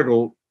in the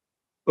struggle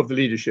of the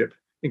leadership,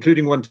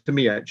 including one to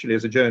me, actually,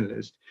 as a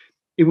journalist,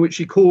 in which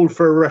she called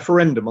for a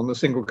referendum on the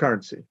single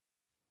currency,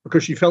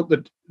 because she felt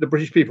that the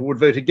British people would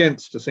vote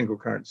against a single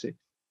currency.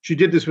 She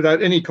did this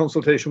without any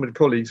consultation with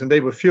colleagues, and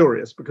they were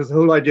furious because the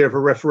whole idea of a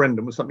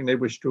referendum was something they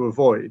wished to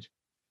avoid.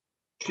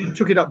 She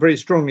took it up very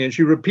strongly, and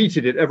she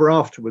repeated it ever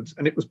afterwards,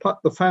 and it was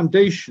the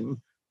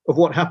foundation of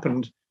what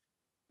happened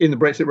in the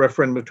Brexit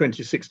referendum of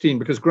 2016,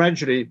 because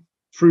gradually,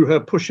 through her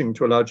pushing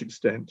to a large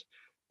extent,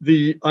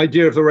 the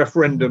idea of the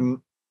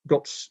referendum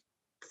got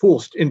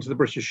forced into the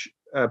British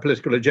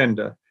political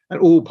agenda,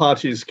 and all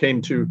parties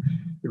came to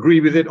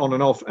agree with it on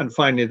and off, and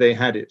finally they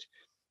had it.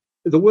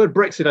 The word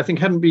Brexit, I think,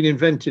 hadn't been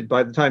invented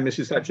by the time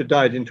Mrs. Thatcher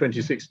died in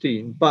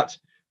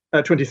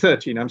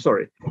 2013, I'm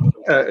sorry.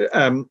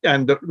 And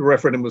the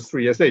referendum was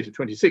 3 years later,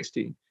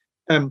 2016.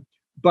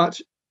 But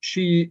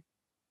she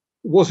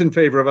was in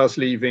favour of us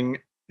leaving.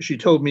 She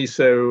told me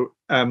so.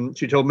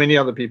 She told many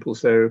other people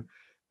so.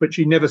 But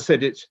she never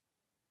said it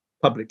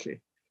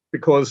publicly,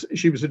 because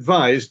she was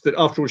advised that,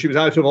 after all, she was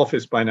out of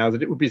office by now,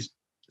 that it would be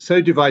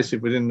so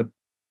divisive within the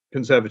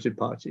Conservative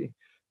Party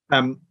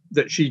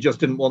that she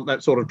just didn't want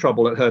that sort of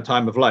trouble at her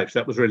time of life.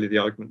 That was really the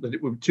argument, that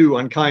it would be too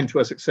unkind to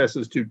her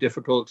successors, too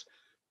difficult,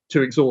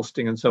 too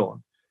exhausting, and so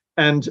on.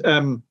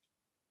 And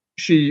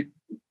she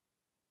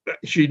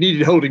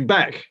needed holding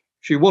back.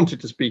 She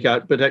wanted to speak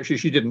out, but actually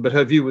she didn't. But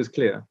her view was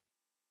clear.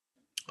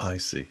 I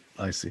see.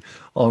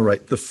 All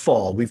right. The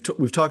fall.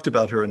 We've talked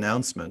about her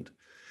announcement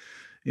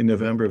in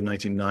November of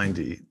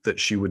 1990 that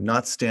she would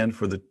not stand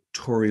for the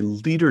Tory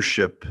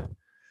leadership.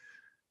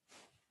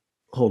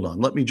 Hold on.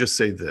 Let me just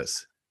say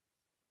this.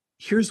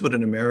 Here's what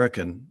an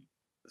American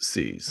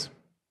sees.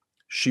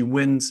 She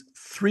wins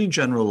 3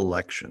 general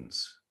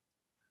elections.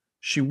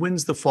 She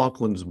wins the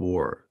Falklands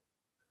War.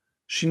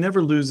 She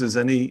never loses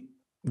any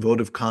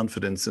vote of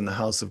confidence in the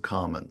House of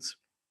Commons.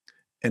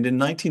 And in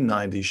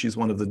 1990, she's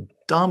one of the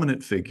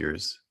dominant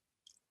figures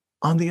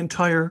on the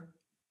entire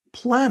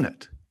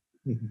planet.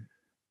 Mm-hmm.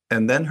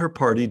 And then her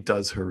party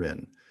does her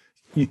in.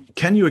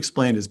 Can you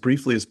explain as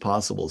briefly as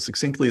possible,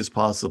 succinctly as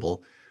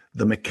possible,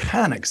 the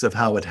mechanics of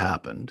how it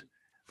happened?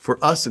 For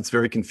us, it's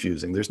very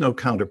confusing. There's no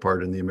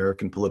counterpart in the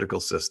American political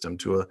system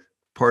to a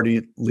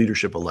party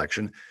leadership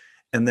election.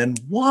 And then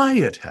why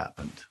it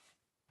happened.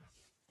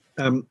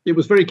 It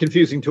was very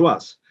confusing to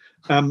us.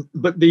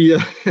 But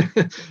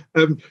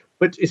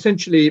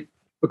essentially,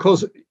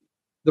 because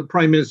the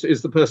Prime Minister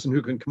is the person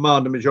who can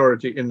command a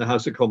majority in the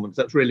House of Commons,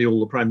 that's really all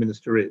the Prime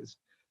Minister is.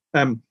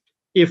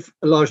 If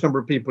a large number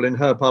of people in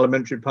her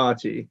parliamentary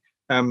party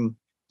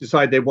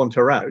decide they want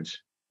her out,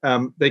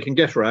 they can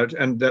get her out,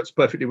 and that's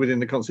perfectly within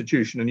the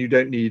Constitution, and you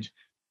don't need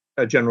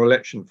a general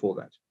election for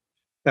that.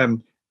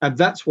 And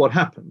that's what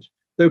happened.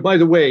 Though, by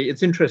the way,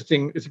 it's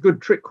interesting, it's a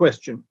good trick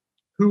question.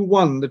 Who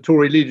won the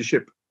Tory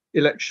leadership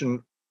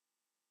election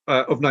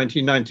of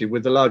 1990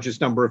 with the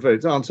largest number of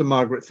votes? Answer: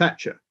 Margaret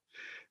Thatcher.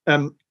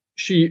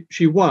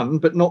 She won,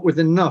 but not with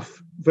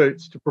enough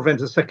votes to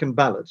prevent a second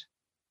ballot.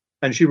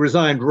 And she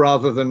resigned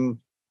rather than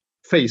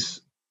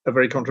face a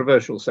very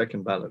controversial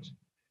second ballot.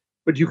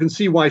 But you can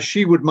see why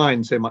she would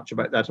mind so much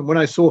about that. And when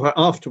I saw her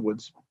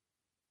afterwards,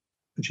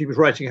 and she was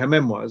writing her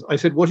memoirs, I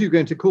said, "What are you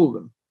going to call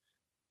them?"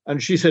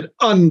 And she said,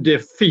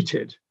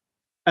 "Undefeated."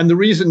 And the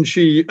reason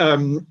she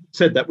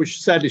said that,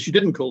 which sadly she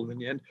didn't call them in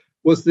the end,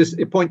 was this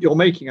point you're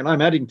making, and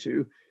I'm adding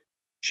to: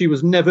 she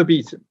was never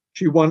beaten.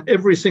 She won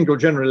every single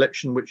general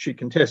election which she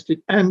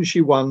contested, and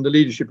she won the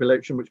leadership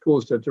election, which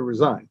caused her to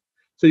resign.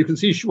 So you can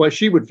see why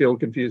she would feel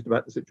confused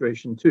about the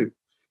situation too.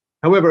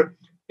 However,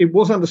 it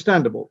was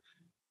understandable.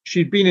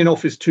 She'd been in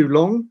office too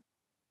long.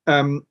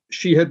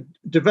 She had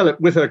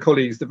developed with her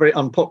colleagues the very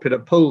unpopular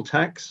poll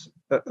tax,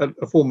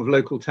 a form of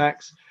local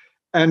tax,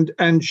 and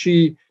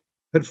she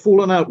had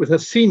fallen out with her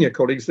senior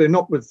colleagues, though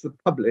not with the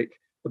public,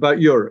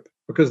 about Europe,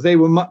 because they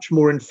were much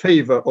more in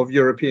favour of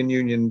European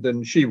Union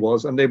than she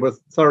was, and they were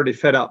thoroughly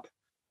fed up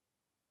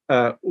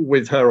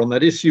with her on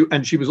that issue.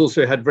 And she was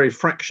also had very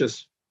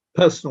fractious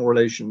personal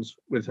relations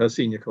with her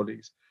senior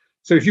colleagues.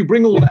 So if you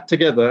bring all that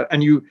together,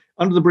 and you,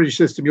 under the British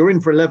system, you're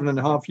in for 11 and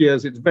a half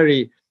years, it's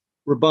very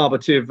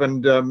rebarbative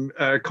and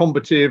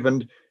combative,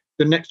 and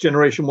the next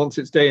generation wants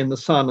its day in the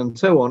sun and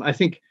so on, I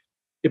think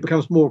it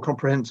becomes more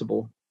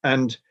comprehensible.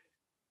 And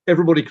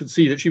everybody could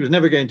see that she was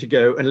never going to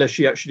go unless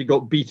she actually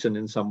got beaten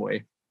in some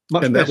way.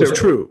 And that was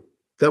true.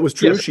 That was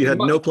true. Yes, she had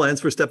no plans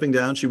for stepping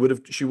down. She would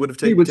have taken. She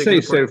would say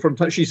so.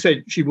 She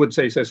said she would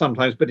say so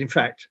sometimes, but in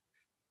fact,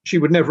 she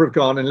would never have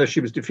gone unless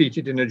she was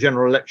defeated in a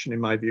general election, in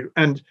my view.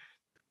 And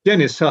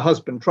Dennis, her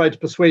husband, tried to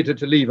persuade her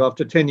to leave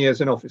after 10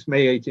 years in office,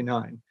 May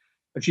 89.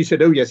 And she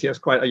said, "Oh, yes,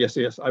 quite.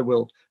 Yes, I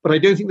will. But I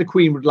don't think the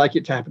Queen would like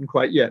it to happen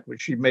quite yet,"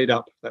 which she made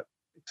up that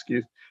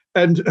excuse.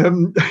 And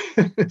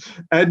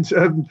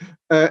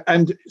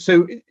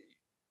so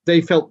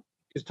they felt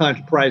it's time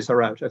to prize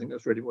her out. I think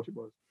that's really what it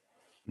was.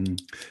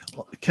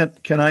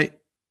 Can I?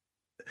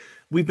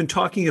 We've been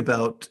talking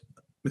about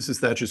Mrs.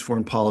 Thatcher's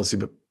foreign policy,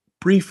 but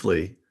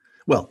briefly,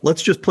 well,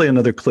 let's just play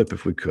another clip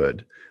if we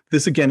could.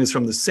 This again is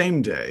from the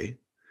same day.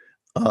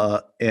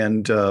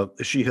 And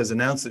she has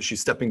announced that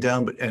she's stepping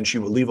down, and she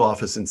will leave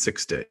office in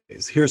 6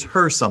 days. Here's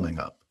her summing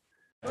up.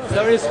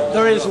 There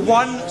is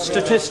one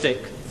statistic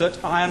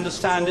that I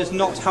understand is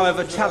not,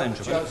 however,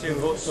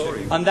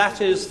 challengeable, and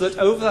that is that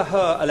over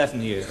her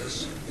 11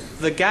 years,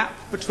 the gap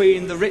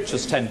between the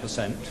richest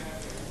 10%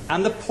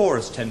 and the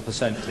poorest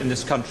 10% in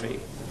this country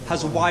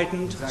has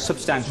widened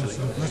substantially.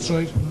 That's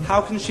right.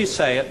 How can she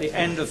say at the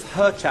end of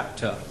her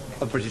chapter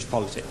of British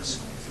politics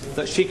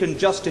that she can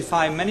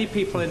justify many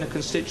people in a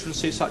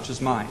constituency such as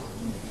mine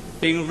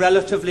being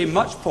relatively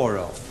much poorer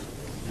off,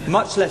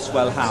 much less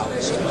well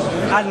housed,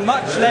 and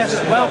much less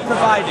well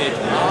provided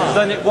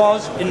than it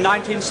was in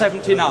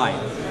 1979?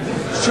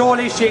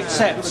 Surely she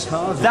accepts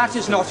that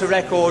is not a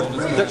record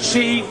that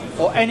she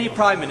or any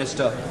Prime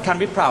Minister can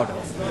be proud of.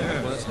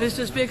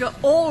 Mr. Speaker,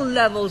 all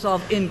levels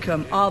of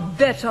income are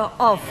better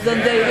off than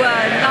they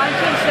were in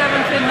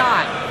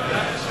 1979.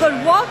 But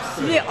what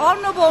the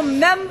honourable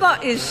member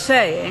is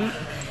saying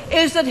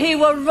is that he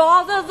would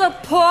rather the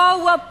poor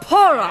were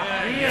poorer,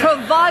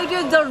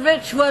 provided the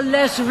rich were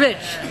less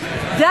rich.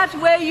 That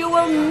way you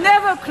will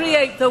never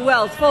create the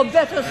wealth for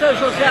better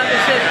social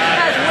services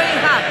as we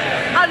have.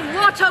 And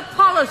what a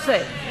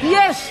policy!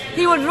 Yes,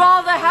 he would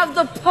rather have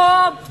the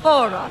poor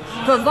poorer,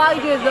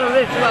 provided the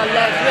rich were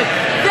less rich.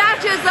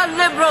 That is a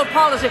Liberal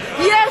policy.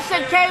 Yes,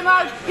 it came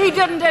out, he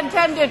didn't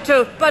intend it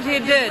to, but he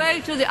did.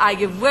 I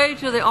give way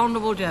to the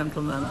honourable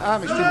gentleman.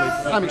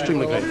 I'm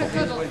extremely grateful.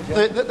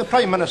 The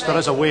Prime Minister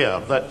is aware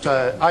that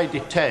I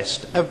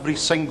detest every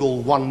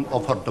single one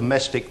of her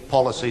domestic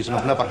policies, and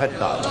I've never hid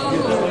that.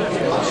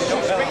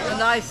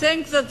 And I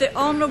think that the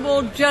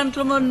honourable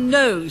gentleman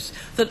knows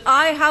that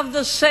I have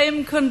the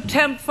same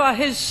contempt for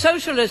his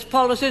socialist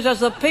policies as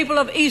the people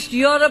of East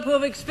Europe who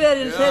have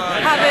experienced it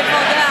have it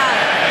for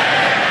theirs.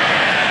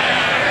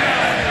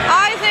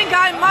 I think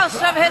I must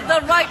have hit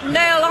the right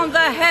nail on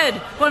the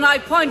head when I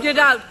pointed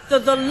out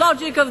that the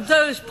logic of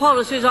those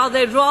policies are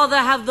they'd rather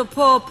have the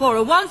poor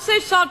poorer. Once they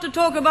start to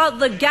talk about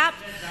the gap,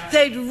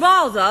 they'd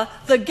rather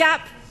the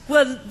gap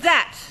were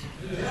that.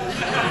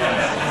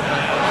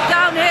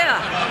 Down here.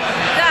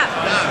 That.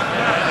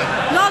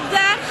 Not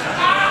that.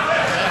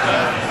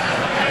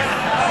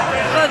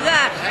 But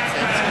that.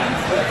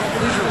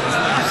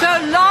 So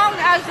long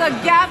as the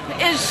gap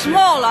is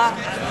smaller,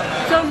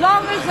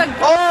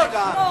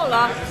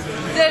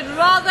 they'd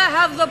rather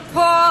have the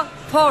poor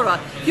poorer.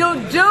 You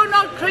do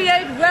not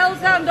create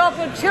wealth and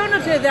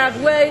opportunity that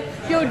way.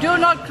 You do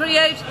not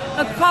create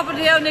a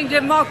property-owning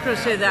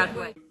democracy that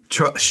way.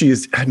 She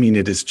is, I mean,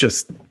 it is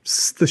just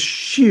the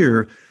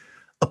sheer,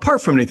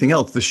 apart from anything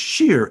else, the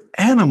sheer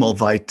animal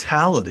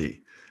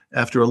vitality.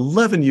 After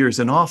 11 years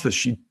in office,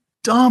 she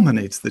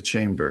dominates the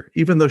chamber,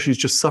 even though she's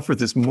just suffered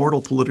this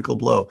mortal political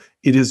blow.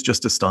 It is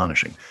just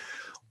astonishing.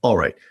 All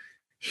right,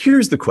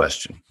 here's the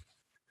question.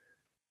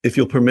 If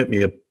you'll permit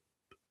me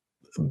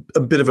a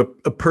bit of a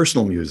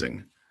personal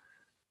musing.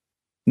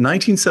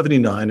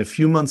 1979, a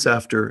few months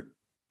after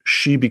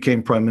she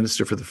became prime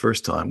minister for the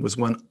first time, was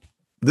when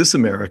this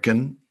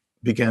American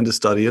began to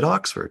study at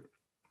Oxford.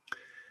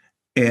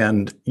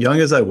 And young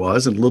as I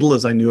was, and little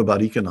as I knew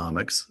about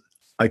economics,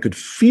 I could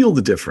feel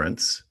the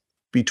difference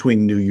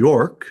between New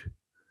York,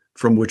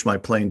 from which my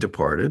plane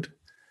departed,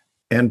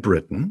 and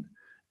Britain.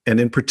 And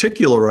in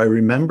particular, I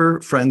remember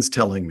friends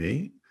telling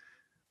me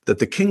that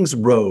the King's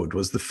Road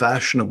was the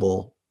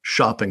fashionable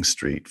shopping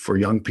street for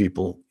young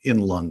people in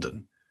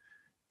London.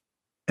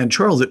 And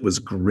Charles, it was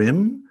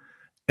grim,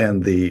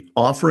 and the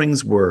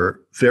offerings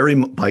were very,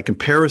 by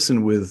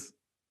comparison with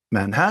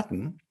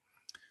Manhattan,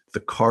 the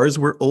cars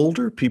were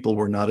older, people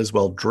were not as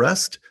well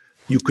dressed.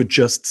 You could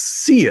just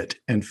see it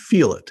and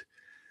feel it.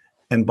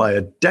 And by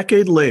a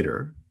decade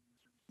later,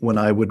 when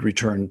I would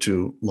return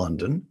to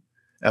London,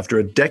 after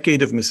a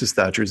decade of Mrs.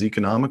 Thatcher's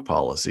economic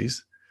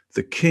policies,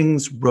 the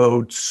King's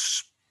Road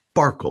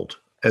sparkled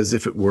as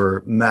if it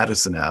were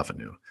Madison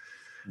Avenue.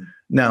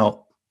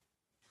 Now,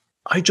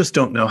 I just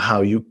don't know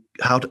how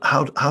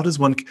does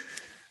one,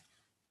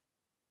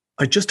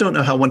 I just don't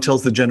know how one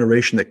tells the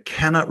generation that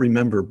cannot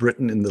remember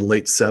Britain in the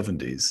late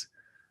 70s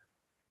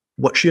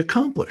what she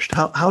accomplished.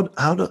 How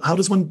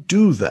does one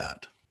do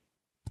that?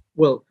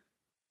 Well,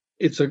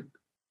 it's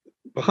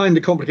behind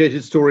the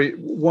complicated story.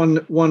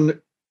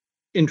 One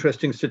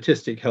interesting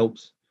statistic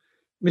helps.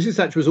 Mrs.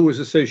 Thatcher was always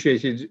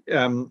associated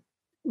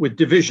with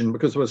division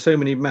because there were so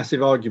many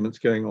massive arguments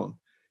going on.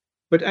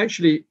 But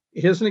actually,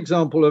 here's an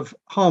example of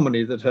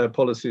harmony that her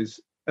policies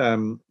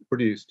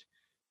produced.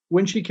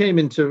 When she came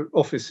into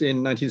office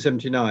in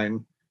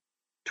 1979,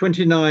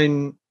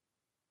 29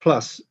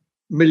 plus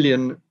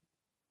million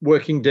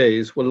working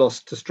days were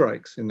lost to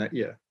strikes in that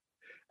year.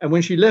 And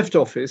when she left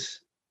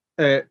office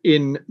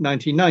in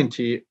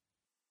 1990,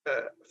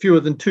 fewer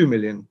than 2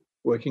 million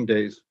working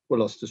days were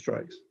lost to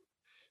strikes.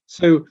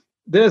 So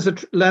there's a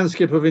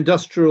landscape of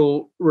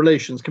industrial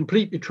relations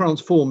completely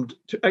transformed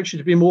to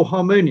actually be more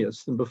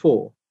harmonious than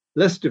before,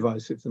 less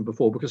divisive than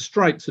before, because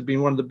strikes had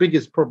been one of the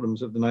biggest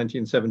problems of the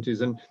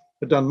 1970s and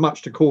had done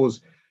much to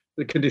cause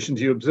the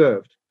conditions you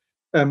observed.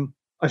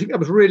 I think that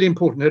was really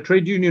important. Her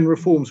trade union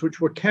reforms,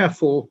 which were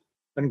careful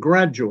and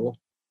gradual,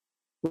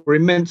 were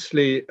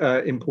immensely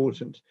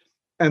important.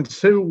 And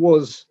so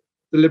was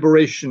the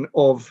liberation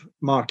of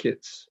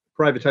markets,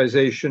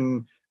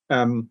 privatization,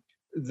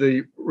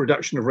 the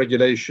reduction of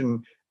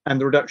regulation,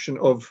 and the reduction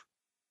of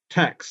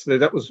tax, though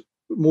that was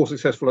more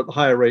successful at the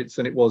higher rates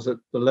than it was at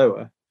the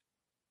lower.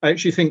 I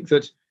actually think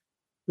that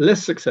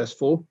less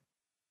successful,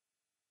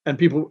 and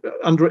people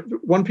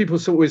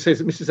always say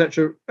that Mrs.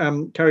 Thatcher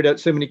carried out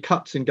so many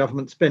cuts in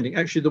government spending.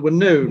 Actually, there were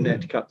no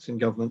net cuts in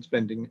government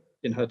spending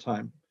in her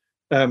time.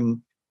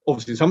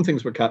 Obviously, some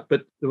things were cut,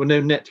 but there were no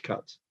net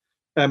cuts.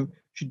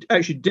 She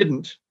actually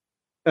didn't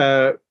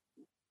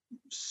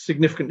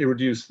significantly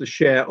reduce the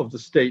share of the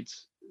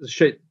state's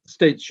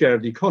share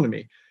of the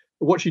economy.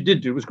 But what she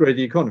did do was grow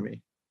the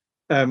economy,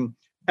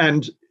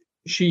 and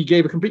she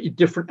gave a completely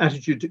different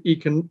attitude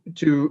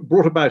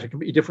brought about a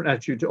completely different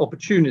attitude to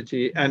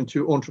opportunity and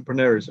to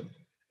entrepreneurism,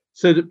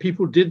 so that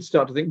people did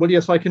start to think, well,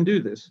 yes, I can do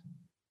this.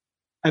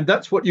 And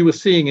that's what you were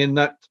seeing in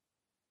that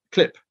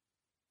clip.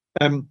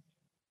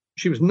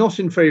 She was not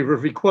in favor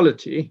of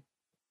equality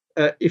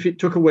if it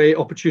took away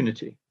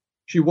opportunity.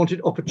 She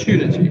wanted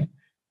opportunity,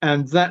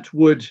 and that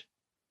would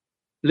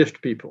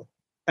lift people.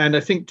 And I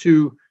think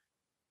to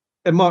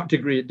a marked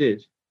degree it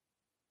did.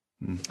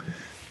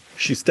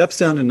 She steps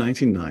down in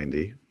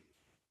 1990.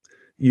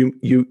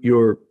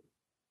 You're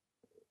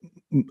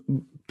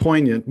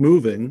poignant,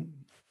 moving,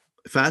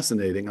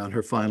 fascinating on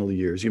her final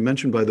years. You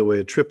mentioned, by the way,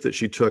 a trip that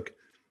she took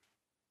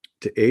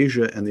to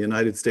Asia and the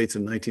United States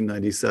in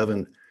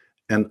 1997.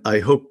 And I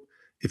hope,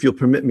 if you'll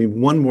permit me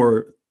one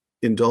more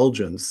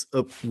indulgence,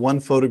 of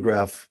one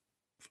photograph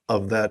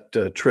of that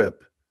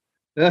trip.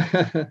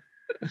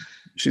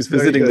 She's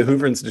visiting the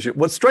Hoover Institute.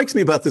 What strikes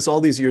me about this all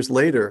these years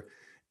later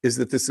is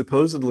that this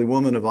supposedly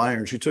woman of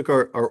iron, she took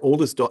our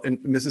oldest daughter, and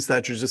Mrs.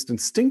 Thatcher just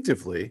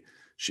instinctively,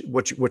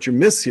 what you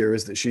miss here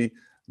is that she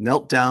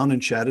knelt down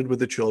and chatted with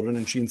the children,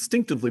 and she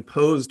instinctively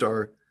posed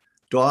our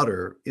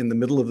daughter in the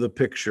middle of the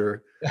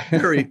picture,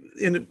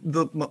 in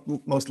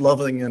the most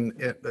loving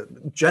and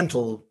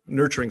gentle,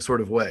 nurturing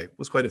sort of way. It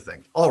was quite a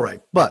thing. All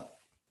right, but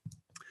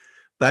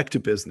back to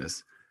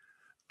business.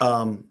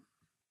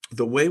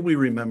 The way we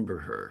remember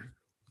her,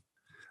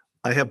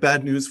 I have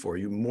bad news for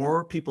you.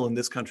 More people in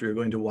this country are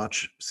going to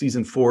watch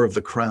season 4 of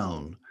The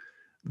Crown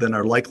than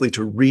are likely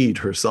to read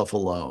Herself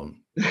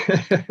Alone.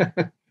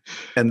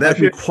 And that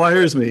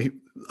requires me,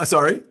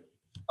 sorry?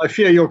 I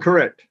fear you're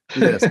correct.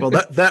 Yes, well,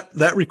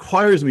 that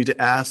requires me to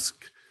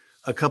ask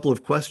a couple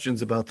of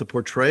questions about the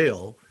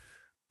portrayal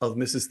of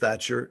Mrs.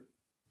 Thatcher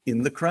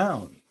in The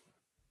Crown.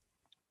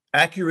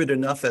 Accurate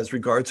enough as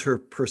regards her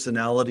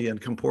personality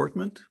and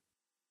comportment?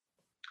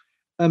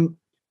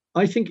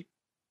 I think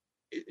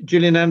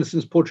Gillian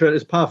Anderson's portrait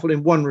is powerful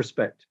in one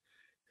respect.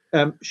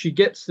 She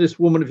gets this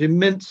woman of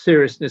immense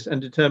seriousness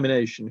and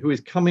determination who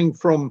is coming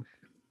from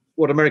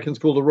what Americans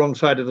call the wrong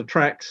side of the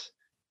tracks,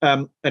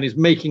 and is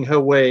making her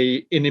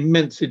way in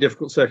immensely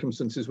difficult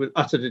circumstances with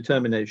utter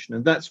determination.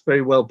 And that's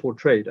very well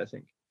portrayed, I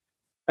think.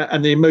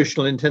 And the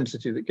emotional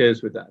intensity that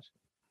goes with that.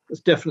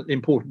 That's definitely an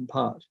important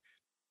part.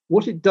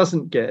 What it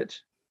doesn't get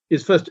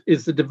is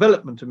the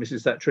development of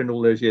Mrs. Thatcher in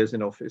all those years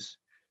in office,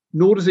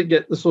 nor does it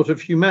get the sort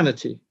of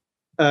humanity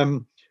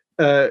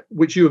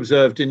which you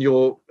observed in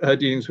your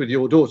dealings with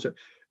your daughter.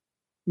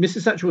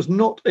 Mrs. Thatcher was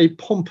not a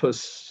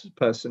pompous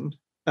person,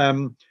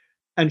 and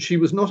she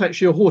was not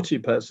actually a haughty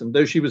person,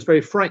 though she was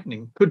very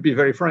frightening, could be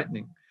very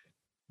frightening.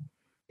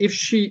 If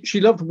she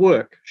loved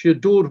work, she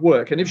adored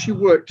work, and if she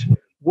worked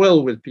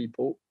well with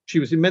people, she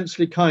was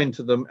immensely kind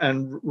to them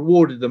and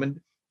rewarded them. And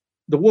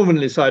the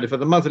womanly side of her,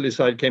 the motherly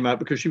side, came out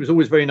because she was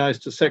always very nice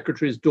to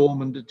secretaries,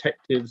 doormen,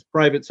 detectives,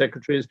 private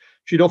secretaries.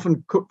 She'd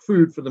often cook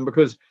food for them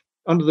because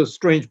under the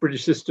strange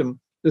British system,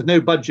 there's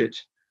no budget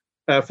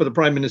for the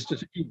Prime Minister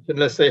to eat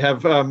unless they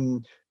have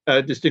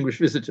distinguished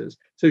visitors.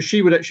 So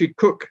she would actually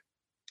cook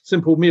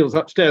simple meals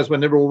upstairs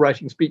when they were all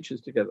writing speeches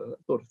together,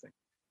 that sort of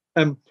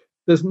thing.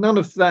 There's none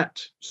of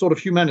that sort of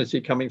humanity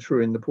coming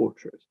through in the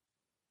portrait.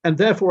 And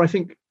therefore, I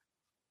think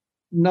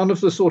none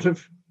of the sort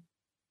of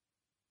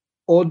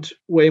odd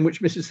way in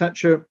which Mrs.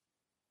 Thatcher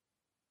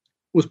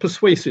was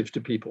persuasive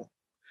to people.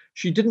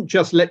 She didn't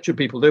just lecture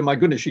people, though, my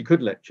goodness, she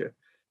could lecture.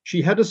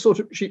 She had a sort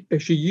of, she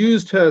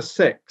used her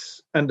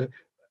sex and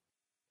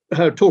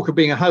her talk of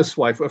being a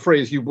housewife, a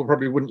phrase you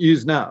probably wouldn't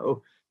use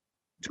now,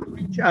 to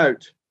reach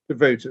out to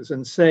voters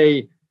and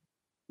say,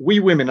 we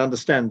women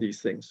understand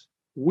these things.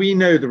 We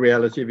know the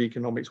reality of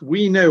economics.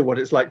 We know what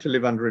it's like to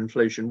live under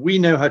inflation. We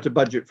know how to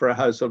budget for a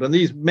household. And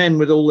these men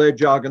with all their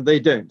jargon, they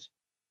don't.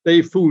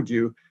 They fooled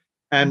you.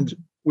 And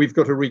we've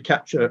got to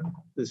recapture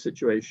this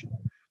situation.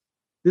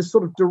 This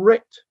sort of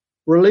direct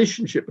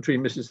relationship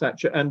between Mrs.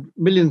 Thatcher and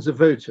millions of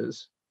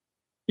voters,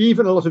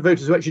 even a lot of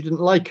voters who actually didn't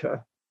like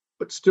her,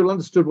 but still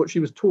understood what she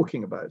was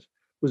talking about,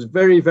 was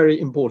very, very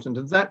important.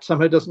 And that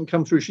somehow doesn't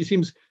come through. She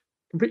seems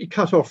completely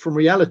cut off from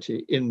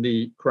reality in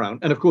the Crown.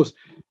 And of course,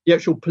 the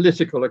actual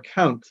political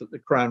account that the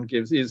Crown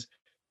gives is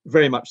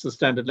very much the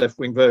standard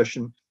left-wing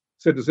version.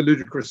 So there's a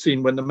ludicrous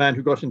scene when the man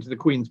who got into the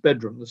Queen's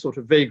bedroom, the sort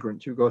of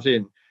vagrant who got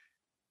in,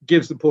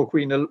 gives the poor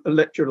Queen a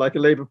lecture like a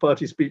Labour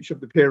Party speech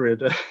of the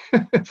period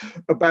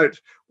about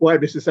why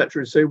Mrs. Thatcher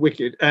is so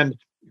wicked. And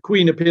the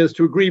Queen appears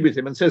to agree with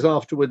him and says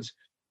afterwards,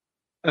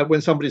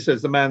 when somebody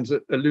says the man's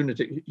a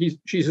lunatic,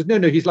 she says,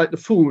 no, he's like the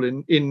fool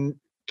in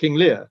King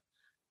Lear,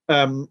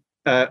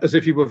 as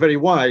if he were very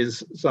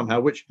wise somehow,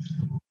 which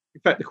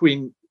in fact the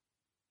Queen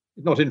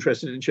is not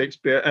interested in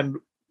Shakespeare and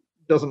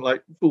doesn't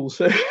like fools.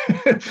 So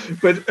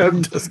but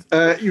there's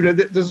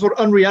a sort of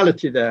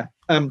unreality there.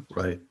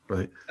 Right.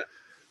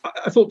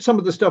 I thought some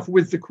of the stuff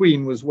with the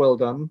Queen was well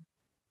done.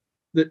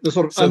 The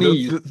sort of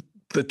unease.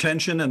 The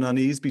tension and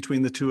unease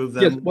between the two of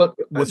them, yes, well,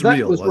 was that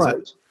real, was right.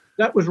 it?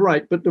 That was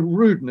right, but the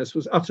rudeness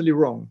was utterly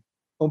wrong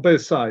on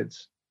both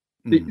sides.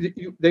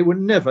 They were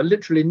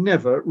literally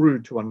never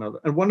rude to one another.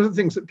 And one of the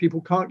things that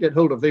people can't get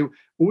hold of, they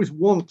always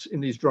want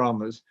in these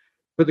dramas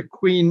for the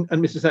Queen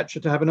and Mrs. Thatcher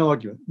to have an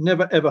argument.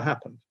 Never, ever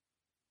happened.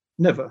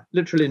 Never,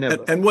 literally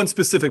never. And one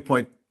specific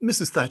point,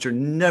 Mrs. Thatcher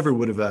never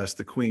would have asked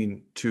the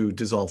Queen to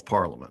dissolve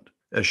Parliament,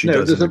 as she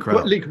does in the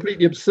Crown. There's a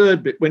completely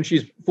absurd bit when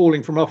she's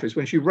falling from office,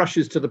 when she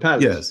rushes to the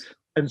palace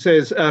and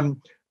says,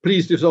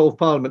 please dissolve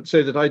Parliament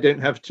so that I don't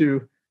have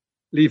to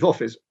leave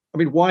office. I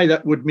mean, why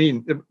that would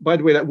mean, by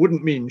the way, that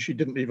wouldn't mean she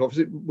didn't leave office.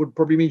 It would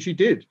probably mean she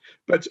did.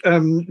 But I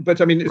mean,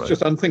 it's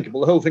just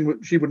unthinkable. The whole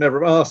thing, she would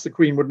never have asked, the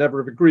Queen would never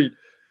have agreed.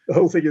 The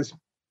whole thing is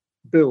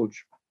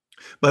bilge.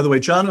 By the way,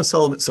 John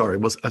O'Sullivan,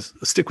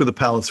 stick with the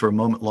palace for a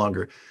moment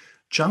longer.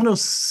 John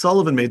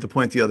O'Sullivan made the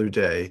point the other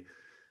day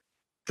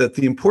that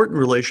the important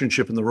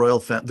relationship in the royal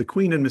family, the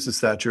Queen and Mrs.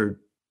 Thatcher,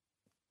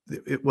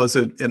 it was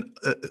an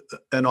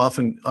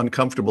often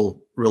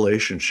uncomfortable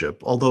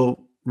relationship,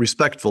 although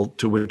respectful,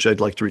 to which I'd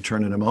like to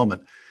return in a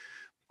moment,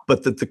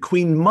 but that the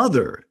Queen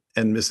Mother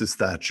and Mrs.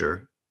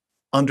 Thatcher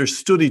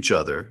understood each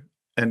other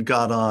and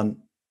got on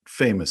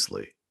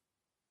famously.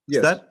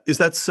 Yes. Is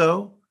that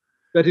so?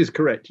 That is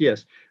correct,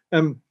 yes.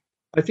 I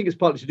think it's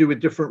partly to do with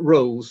different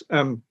roles.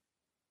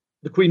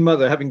 The Queen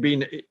Mother, having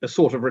been a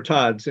sort of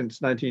retired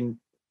since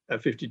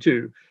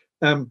 1952,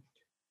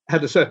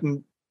 had a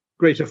certain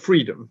greater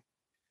freedom.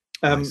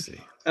 Whereas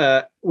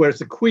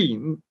the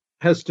Queen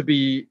has to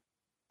be,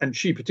 and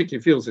she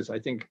particularly feels this, I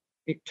think,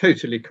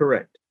 totally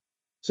correct.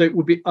 So it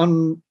would be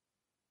unregal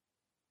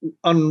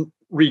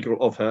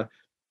of her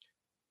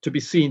to be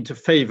seen to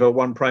favour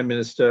one prime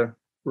minister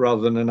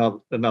rather than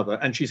another.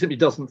 And she simply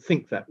doesn't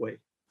think that way.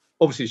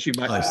 Obviously, she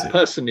might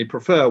personally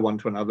prefer one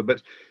to another,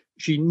 but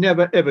she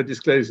never, ever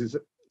discloses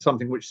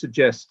something which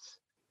suggests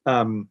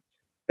a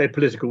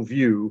political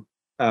view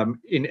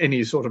in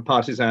any sort of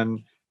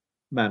partisan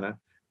manner.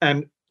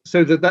 And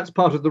so that's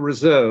part of the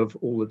reserve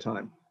all the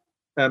time.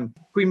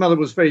 Queen Mother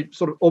was very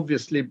sort of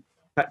obviously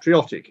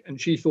patriotic, and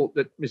she thought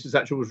that Mrs.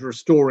 Thatcher was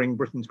restoring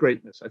Britain's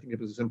greatness. I think it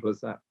was as simple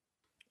as that.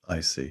 I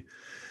see.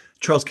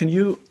 Charles, can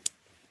you,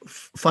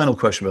 final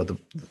question about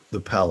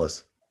the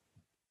palace.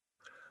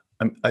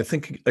 I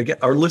think, again,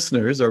 our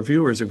listeners, our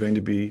viewers are going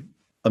to be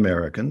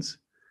Americans.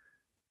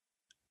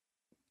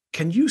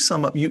 Can you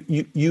sum up,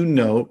 you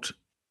note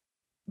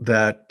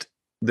that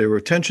there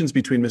were tensions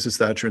between Mrs.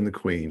 Thatcher and the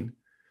Queen,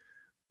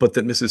 but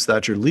that Mrs.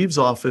 Thatcher leaves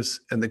office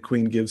and the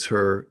Queen gives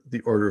her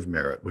the Order of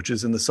Merit, which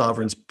is in the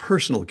sovereign's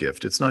personal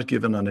gift. It's not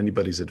given on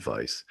anybody's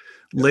advice.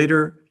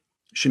 Later,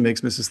 she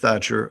makes Mrs.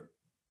 Thatcher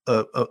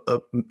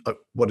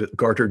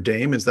Garter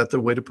Dame, is that the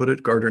way to put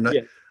it? Garter Knight?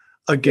 Yeah.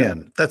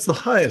 Again, that's the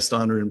highest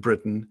honor in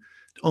Britain.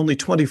 Only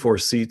 24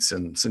 seats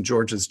in St.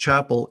 George's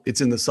Chapel.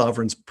 It's in the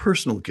sovereign's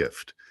personal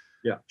gift.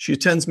 Yeah. She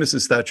attends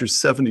Mrs. Thatcher's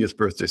 70th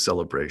birthday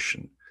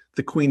celebration.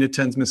 The Queen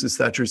attends Mrs.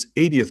 Thatcher's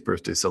 80th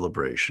birthday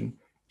celebration.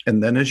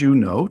 And then, as you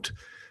note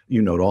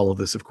all of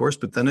this, of course,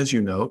 but then as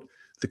you note,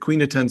 the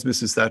Queen attends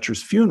Mrs.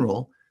 Thatcher's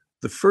funeral,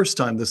 the first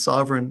time the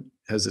sovereign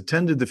has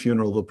attended the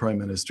funeral of a prime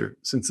minister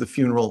since the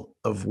funeral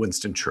of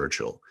Winston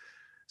Churchill.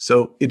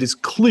 So it is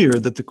clear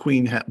that the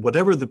Queen,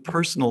 whatever the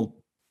personal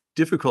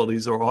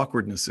difficulties or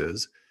awkwardness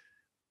is,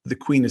 the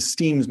Queen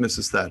esteems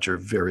Mrs. Thatcher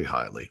very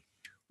highly.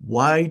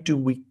 Why do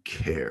we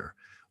care?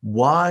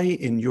 Why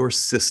in your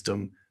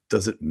system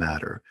does it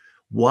matter?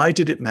 Why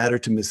did it matter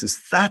to Mrs.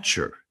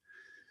 Thatcher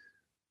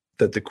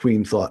that the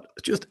Queen thought,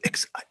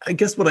 I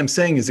guess what I'm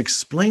saying is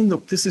explain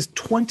this is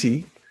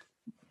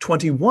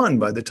 2021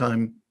 by the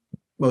time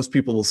most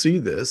people will see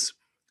this.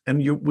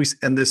 And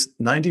this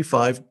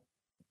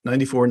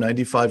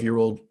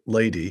 95-year-old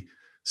lady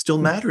still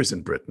matters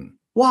in Britain.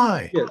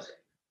 Why? Yes.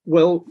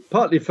 Well,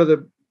 partly for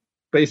the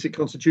basic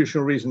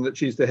constitutional reason that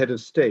she's the head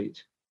of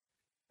state.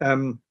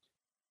 And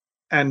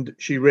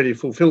she really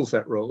fulfills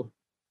that role.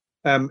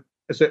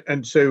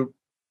 So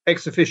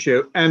ex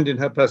officio and in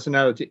her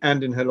personality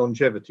and in her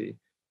longevity,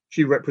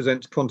 she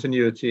represents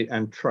continuity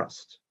and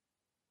trust.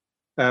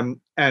 And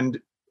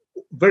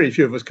very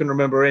few of us can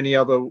remember any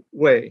other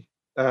way.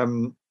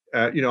 I'm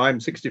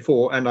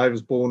 64 and I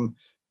was born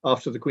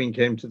after the Queen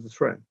came to the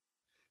throne.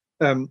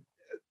 I mean,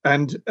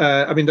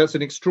 that's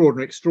an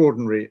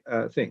extraordinary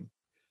thing.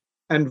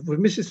 And with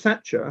Mrs.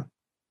 Thatcher,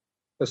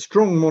 a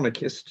strong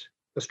monarchist,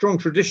 a strong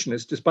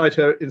traditionalist, despite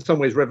her in some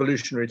ways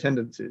revolutionary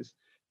tendencies,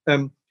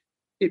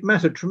 it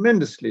mattered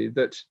tremendously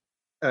that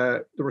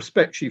the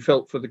respect she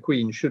felt for the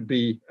Queen should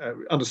be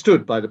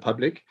understood by the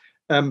public.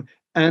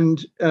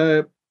 And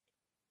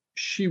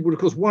she would, of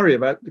course, worry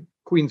about the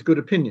Queen's good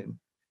opinion.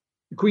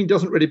 The Queen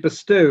doesn't really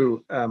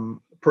bestow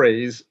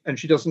praise, and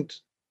she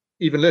doesn't,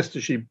 even less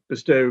does she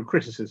bestow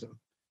criticism.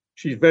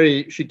 She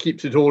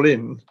keeps it all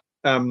in.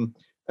 And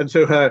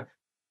so for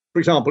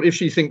example, if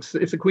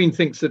the Queen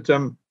thinks that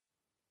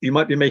you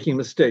might be making a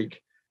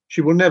mistake,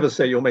 she will never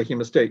say you're making a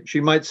mistake.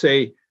 She might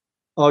say,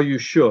 "Are you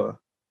sure?"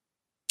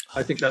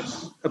 I think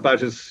that's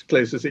about as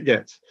close as it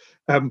gets.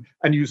 So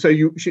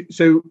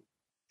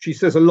she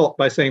says a lot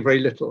by saying very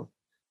little.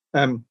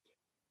 The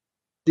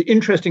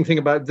interesting thing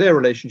about their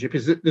relationship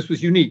is that this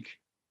was unique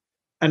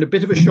and a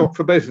bit of a shock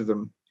for both of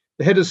them.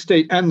 The head of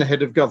state and the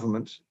head of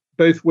government,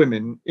 both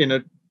women in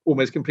a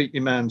almost completely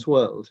man's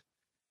world.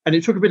 And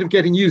it took a bit of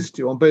getting used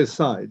to on both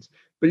sides.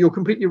 But you're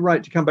completely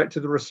right to come back to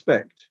the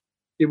respect.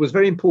 It was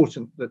very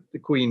important that the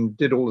Queen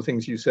did all the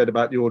things you said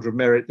about the Order of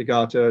Merit, the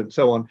Garter, and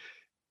so on,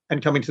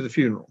 and coming to the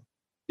funeral,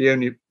 the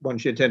only one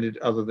she attended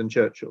other than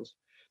Churchill's.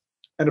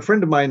 And a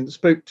friend of mine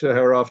spoke to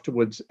her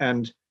afterwards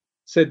and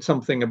said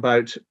something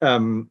about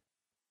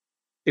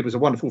it was a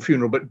wonderful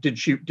funeral, but did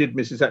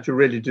Mrs. Thatcher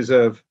really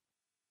deserve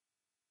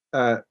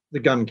the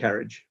gun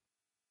carriage,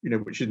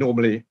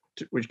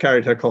 which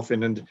carried her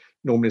coffin and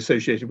normally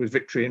associated with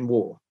victory in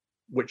war,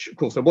 which of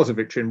course there was a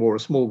victory in war, a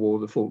small war,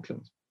 the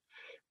Falklands.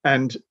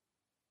 And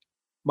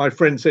my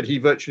friend said he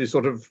virtually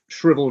sort of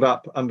shriveled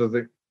up under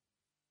the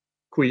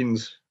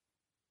Queen's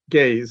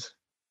gaze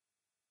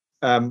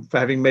for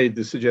having made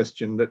the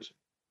suggestion that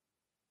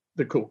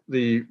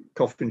the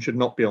coffin should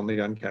not be on the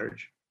gun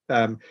carriage.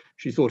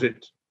 She thought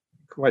it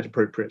quite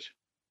appropriate.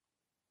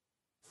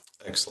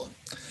 Excellent.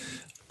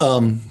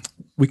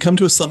 We come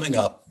to a summing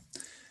up,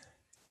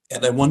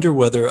 and I wonder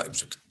whether,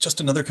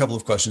 just another couple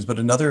of questions, but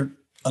another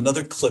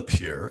clip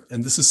here,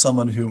 and this is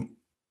someone who,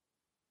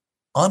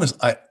 I'm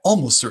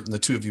almost certain the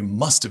two of you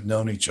must have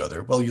known each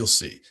other. Well, you'll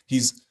see.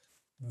 He's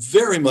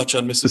very much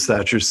on Mrs.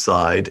 Thatcher's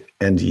side,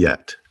 and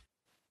yet.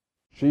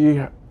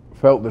 She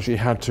felt that she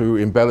had to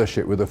embellish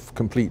it with a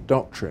complete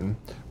doctrine,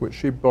 which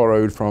she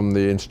borrowed from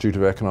the Institute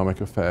of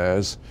Economic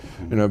Affairs,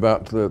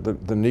 about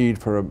the need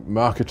for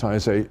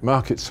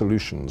market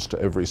solutions to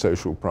every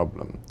social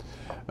problem.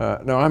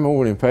 Now, I'm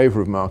all in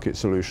favor of market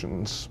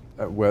solutions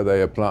where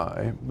they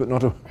apply, but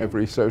not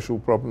every social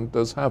problem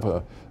does have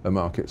a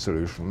market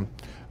solution.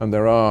 And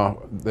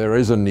there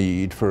is a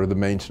need for the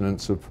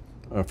maintenance of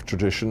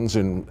traditions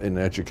in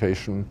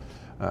education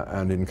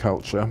and in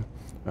culture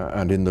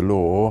and in the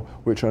law,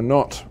 which are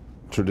not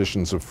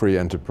traditions of free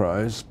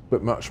enterprise,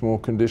 but much more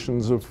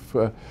conditions of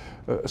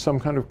some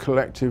kind of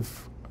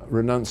collective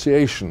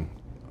renunciation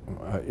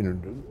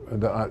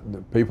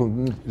the people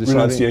deciding,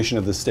 Renunciation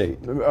of the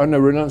state. No,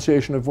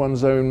 renunciation of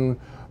one's own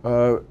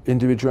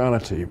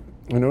individuality.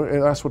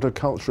 That's what a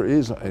culture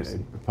is,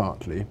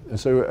 partly.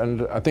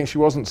 And I think she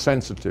wasn't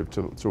sensitive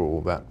to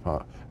all that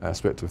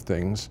aspect of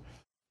things.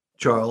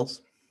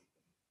 Charles,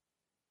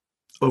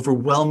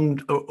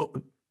 overwhelmed,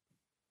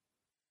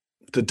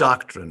 the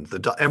doctrine,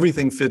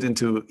 everything fit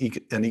into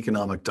an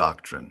economic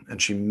doctrine,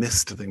 and she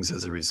missed things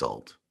as a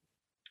result.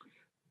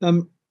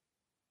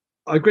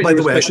 I greatly By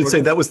the way, I respect should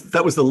say that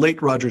was the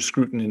late Roger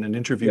Scruton in an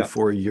interview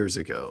 4 years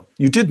ago.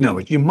 You did know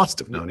it. You must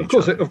have known each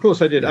other. Of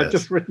course I did. Yes. I've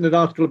just written an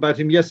article about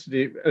him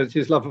yesterday as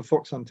his love of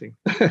fox hunting.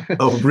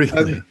 Oh,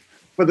 really?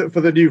 For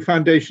the new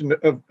foundation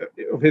of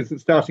his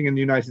that's starting in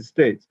the United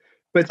States.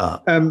 But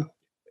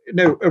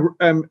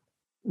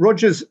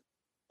Roger's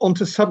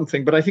onto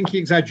something, but I think he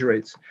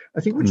exaggerates.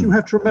 I think what you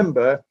have to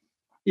remember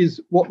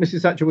is what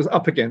Mrs. Thatcher was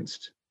up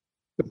against.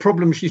 The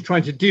problem she's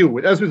trying to deal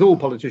with, as with all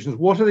politicians,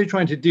 what are they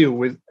trying to deal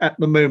with at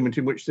the moment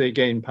in which they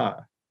gain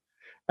power?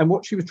 And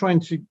what she was trying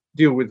to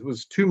deal with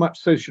was too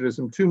much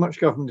socialism, too much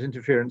government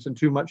interference, and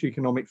too much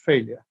economic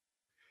failure.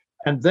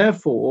 And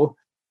therefore,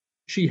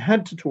 she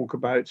had to talk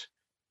about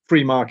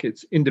free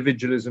markets,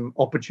 individualism,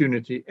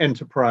 opportunity,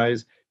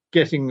 enterprise,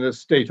 getting the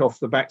state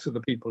off the backs of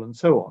the people, and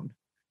so on,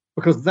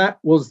 because that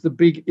was the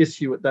big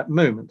issue at that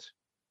moment.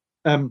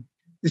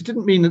 This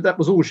didn't mean that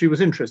was all she was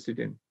interested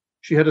in.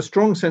 She had a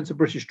strong sense of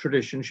British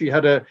tradition. She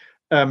had a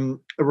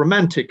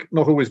romantic,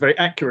 not always very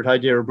accurate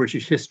idea of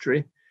British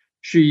history.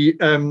 She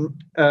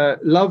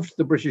loved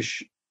the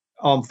British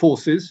armed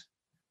forces.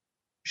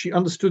 She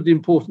understood the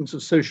importance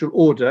of social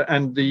order,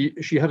 and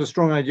she had a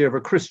strong idea of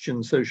a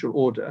Christian social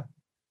order.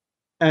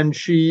 And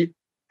she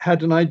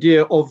had an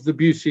idea of the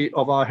beauty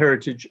of our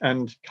heritage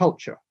and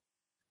culture.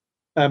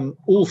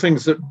 All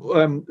things that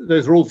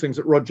those are all things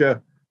that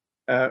Roger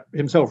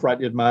himself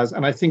rightly admires,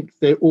 and I think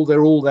they're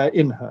all there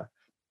in her.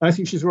 And I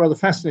think she's a rather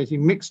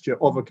fascinating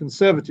mixture of a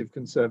conservative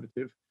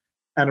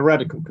and a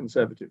radical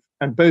conservative,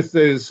 and both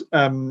those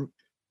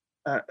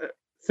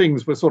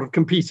things were sort of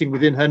competing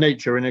within her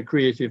nature in a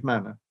creative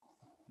manner.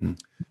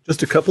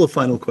 Just a couple of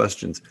final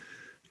questions.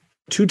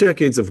 2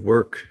 decades of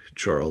work,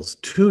 Charles,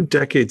 2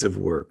 decades of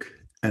work,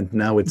 and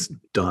now it's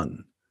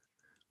done.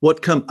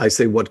 What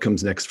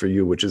comes next for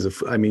you, which is,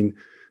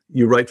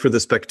 you write for The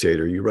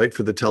Spectator, you write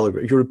for The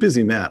Telegraph, you're a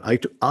busy man.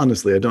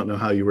 Honestly, I don't know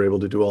how you were able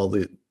to do all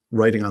the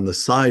writing on the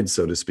side,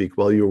 so to speak,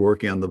 while you were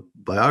working on the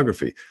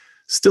biography.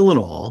 Still in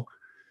all,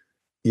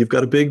 you've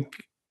got a big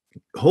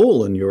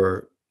hole in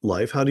your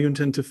life. How do you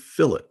intend to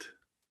fill it?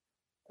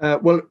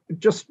 Well,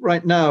 just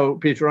right now,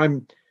 Peter,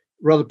 I'm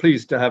rather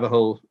pleased to have a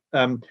hole.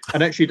 And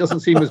actually, it doesn't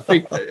seem as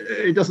big.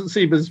 It doesn't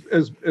seem as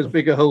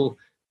big a hole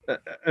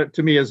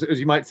to me as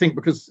you might think,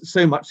 because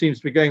so much seems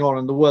to be going on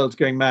and the world's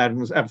going mad, and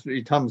there's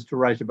absolutely tons to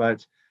write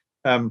about.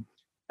 And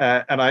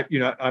I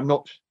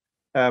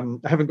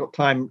haven't got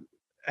time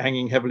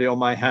hanging heavily on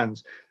my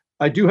hands.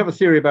 I do have a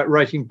theory about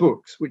writing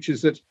books, which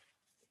is that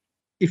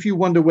if you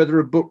wonder whether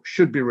a book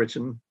should be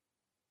written,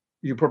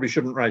 you probably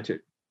shouldn't write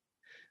it.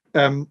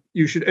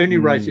 You should only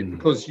write it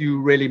because you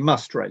really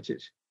must write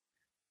it.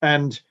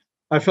 And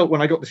I felt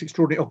when I got this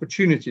extraordinary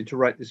opportunity to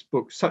write this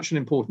book, such an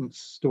important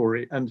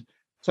story and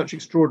such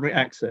extraordinary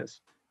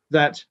access,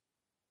 that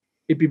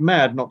it'd be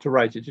mad not to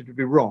write it. It would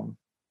be wrong.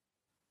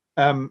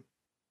 I'm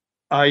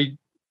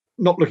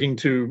not looking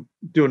to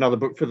do another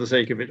book for the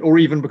sake of it, or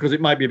even because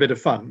it might be a bit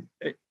of fun.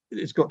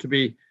 It's got to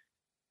be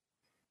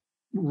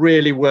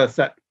really worth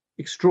that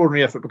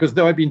extraordinary effort, because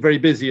though I've been very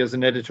busy as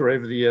an editor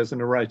over the years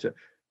and a writer,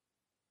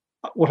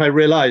 what I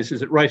realize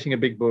is that writing a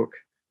big book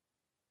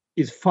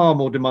is far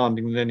more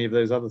demanding than any of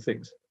those other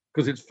things,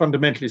 because it's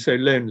fundamentally so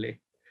lonely.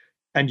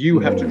 And you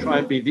have to try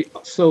and be the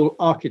sole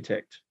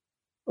architect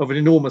of an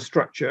enormous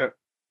structure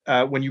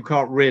when you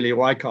can't really,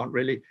 or I can't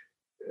really,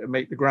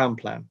 make the ground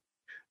plan.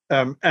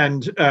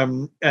 And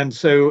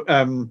so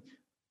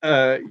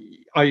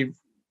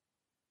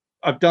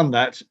I've done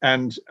that,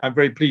 and I'm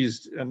very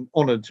pleased and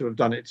honoured to have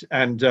done it.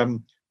 And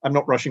I'm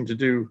not rushing to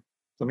do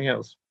something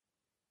else.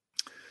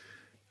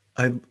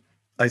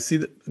 I see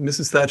that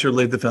Mrs. Thatcher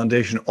laid the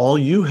foundation. All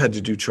you had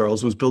to do,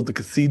 Charles, was build the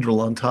cathedral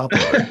on top of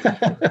it.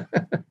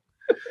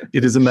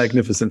 It is a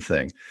magnificent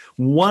thing.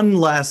 One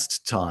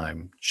last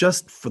time,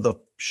 just for the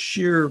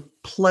sheer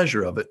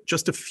pleasure of it,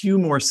 just a few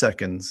more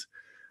seconds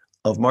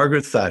of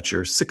Margaret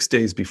Thatcher 6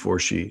 days before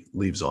she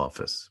leaves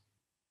office.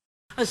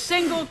 A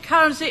single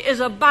currency is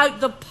about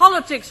the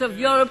politics of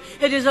Europe.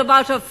 It is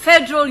about a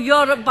federal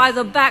Europe by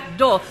the back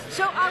door.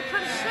 So I'll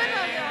consider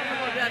the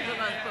honourable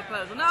gentleman's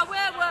proposal. Now,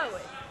 where were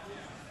we?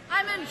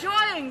 I'm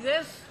enjoying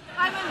this.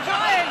 I'm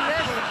enjoying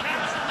this.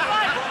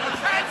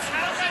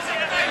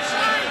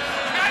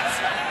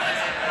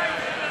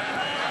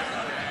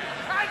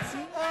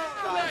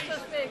 Mr.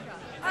 Speaker,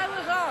 I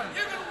was on.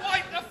 You can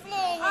wipe the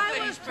floor with I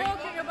these was people.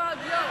 talking about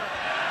Europe.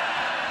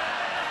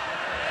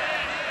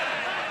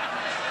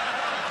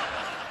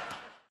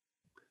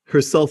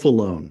 Herself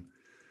alone.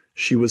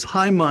 She was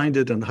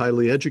high-minded and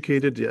highly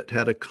educated, yet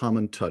had a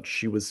common touch.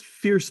 She was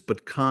fierce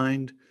but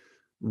kind,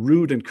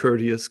 rude and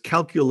courteous,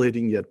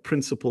 calculating yet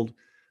principled,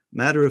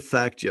 matter of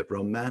fact yet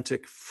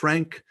romantic,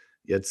 frank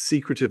yet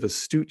secretive,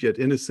 astute yet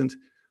innocent,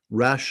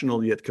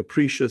 rational yet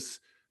capricious,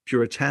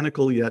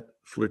 puritanical yet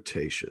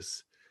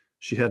flirtatious.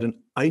 She had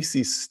an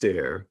icy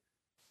stare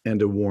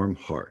and a warm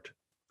heart.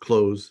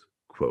 Close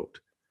quote.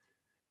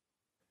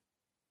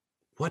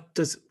 What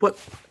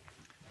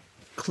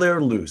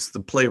Claire Luce, the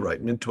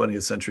playwright,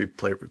 mid-20th century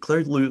playwright,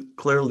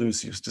 Claire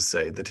Luce used to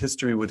say that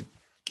history would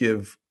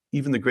give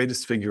even the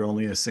greatest figure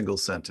only a single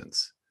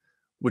sentence,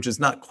 which is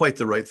not quite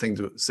the right thing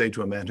to say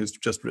to a man who's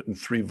just written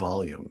 3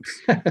 volumes.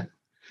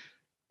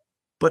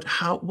 But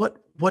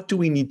what do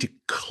we need to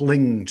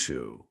cling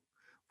to?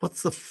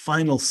 What's the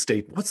final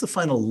statement? What's the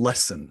final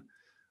lesson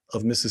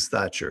of Mrs.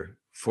 Thatcher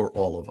for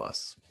all of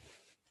us?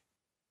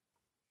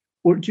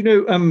 Well, do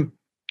you know,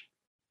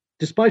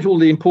 despite all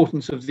the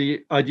importance of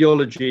the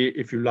ideology,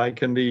 if you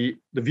like, and the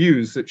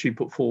views that she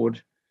put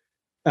forward,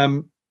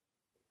 in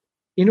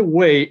a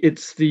way,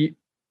 it's the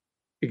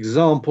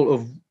example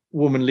of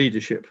woman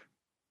leadership.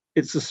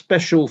 It's a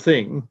special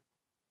thing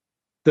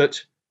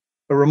that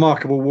a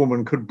remarkable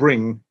woman could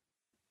bring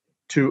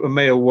to a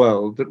male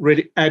world that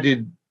really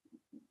added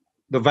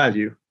the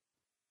value.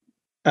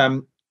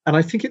 And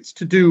I think it's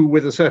to do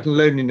with a certain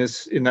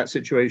loneliness in that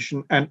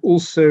situation, and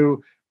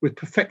also with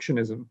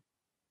perfectionism,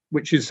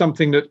 which is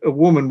something that a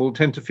woman will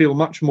tend to feel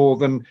much more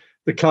than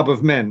the club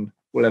of men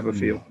will ever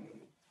feel.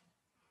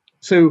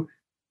 So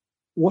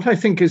what I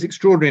think is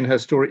extraordinary in her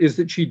story is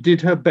that she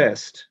did her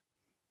best.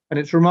 And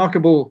it's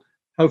remarkable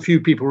how few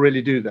people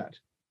really do that.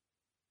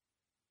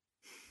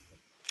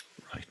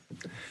 Right.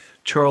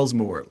 Charles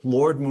Moore,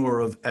 Lord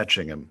Moore of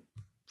Etchingham,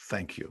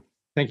 thank you.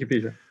 Thank you,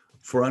 Peter.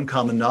 For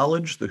Uncommon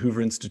Knowledge, the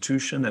Hoover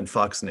Institution, and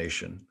Fox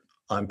Nation,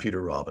 I'm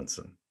Peter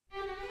Robinson.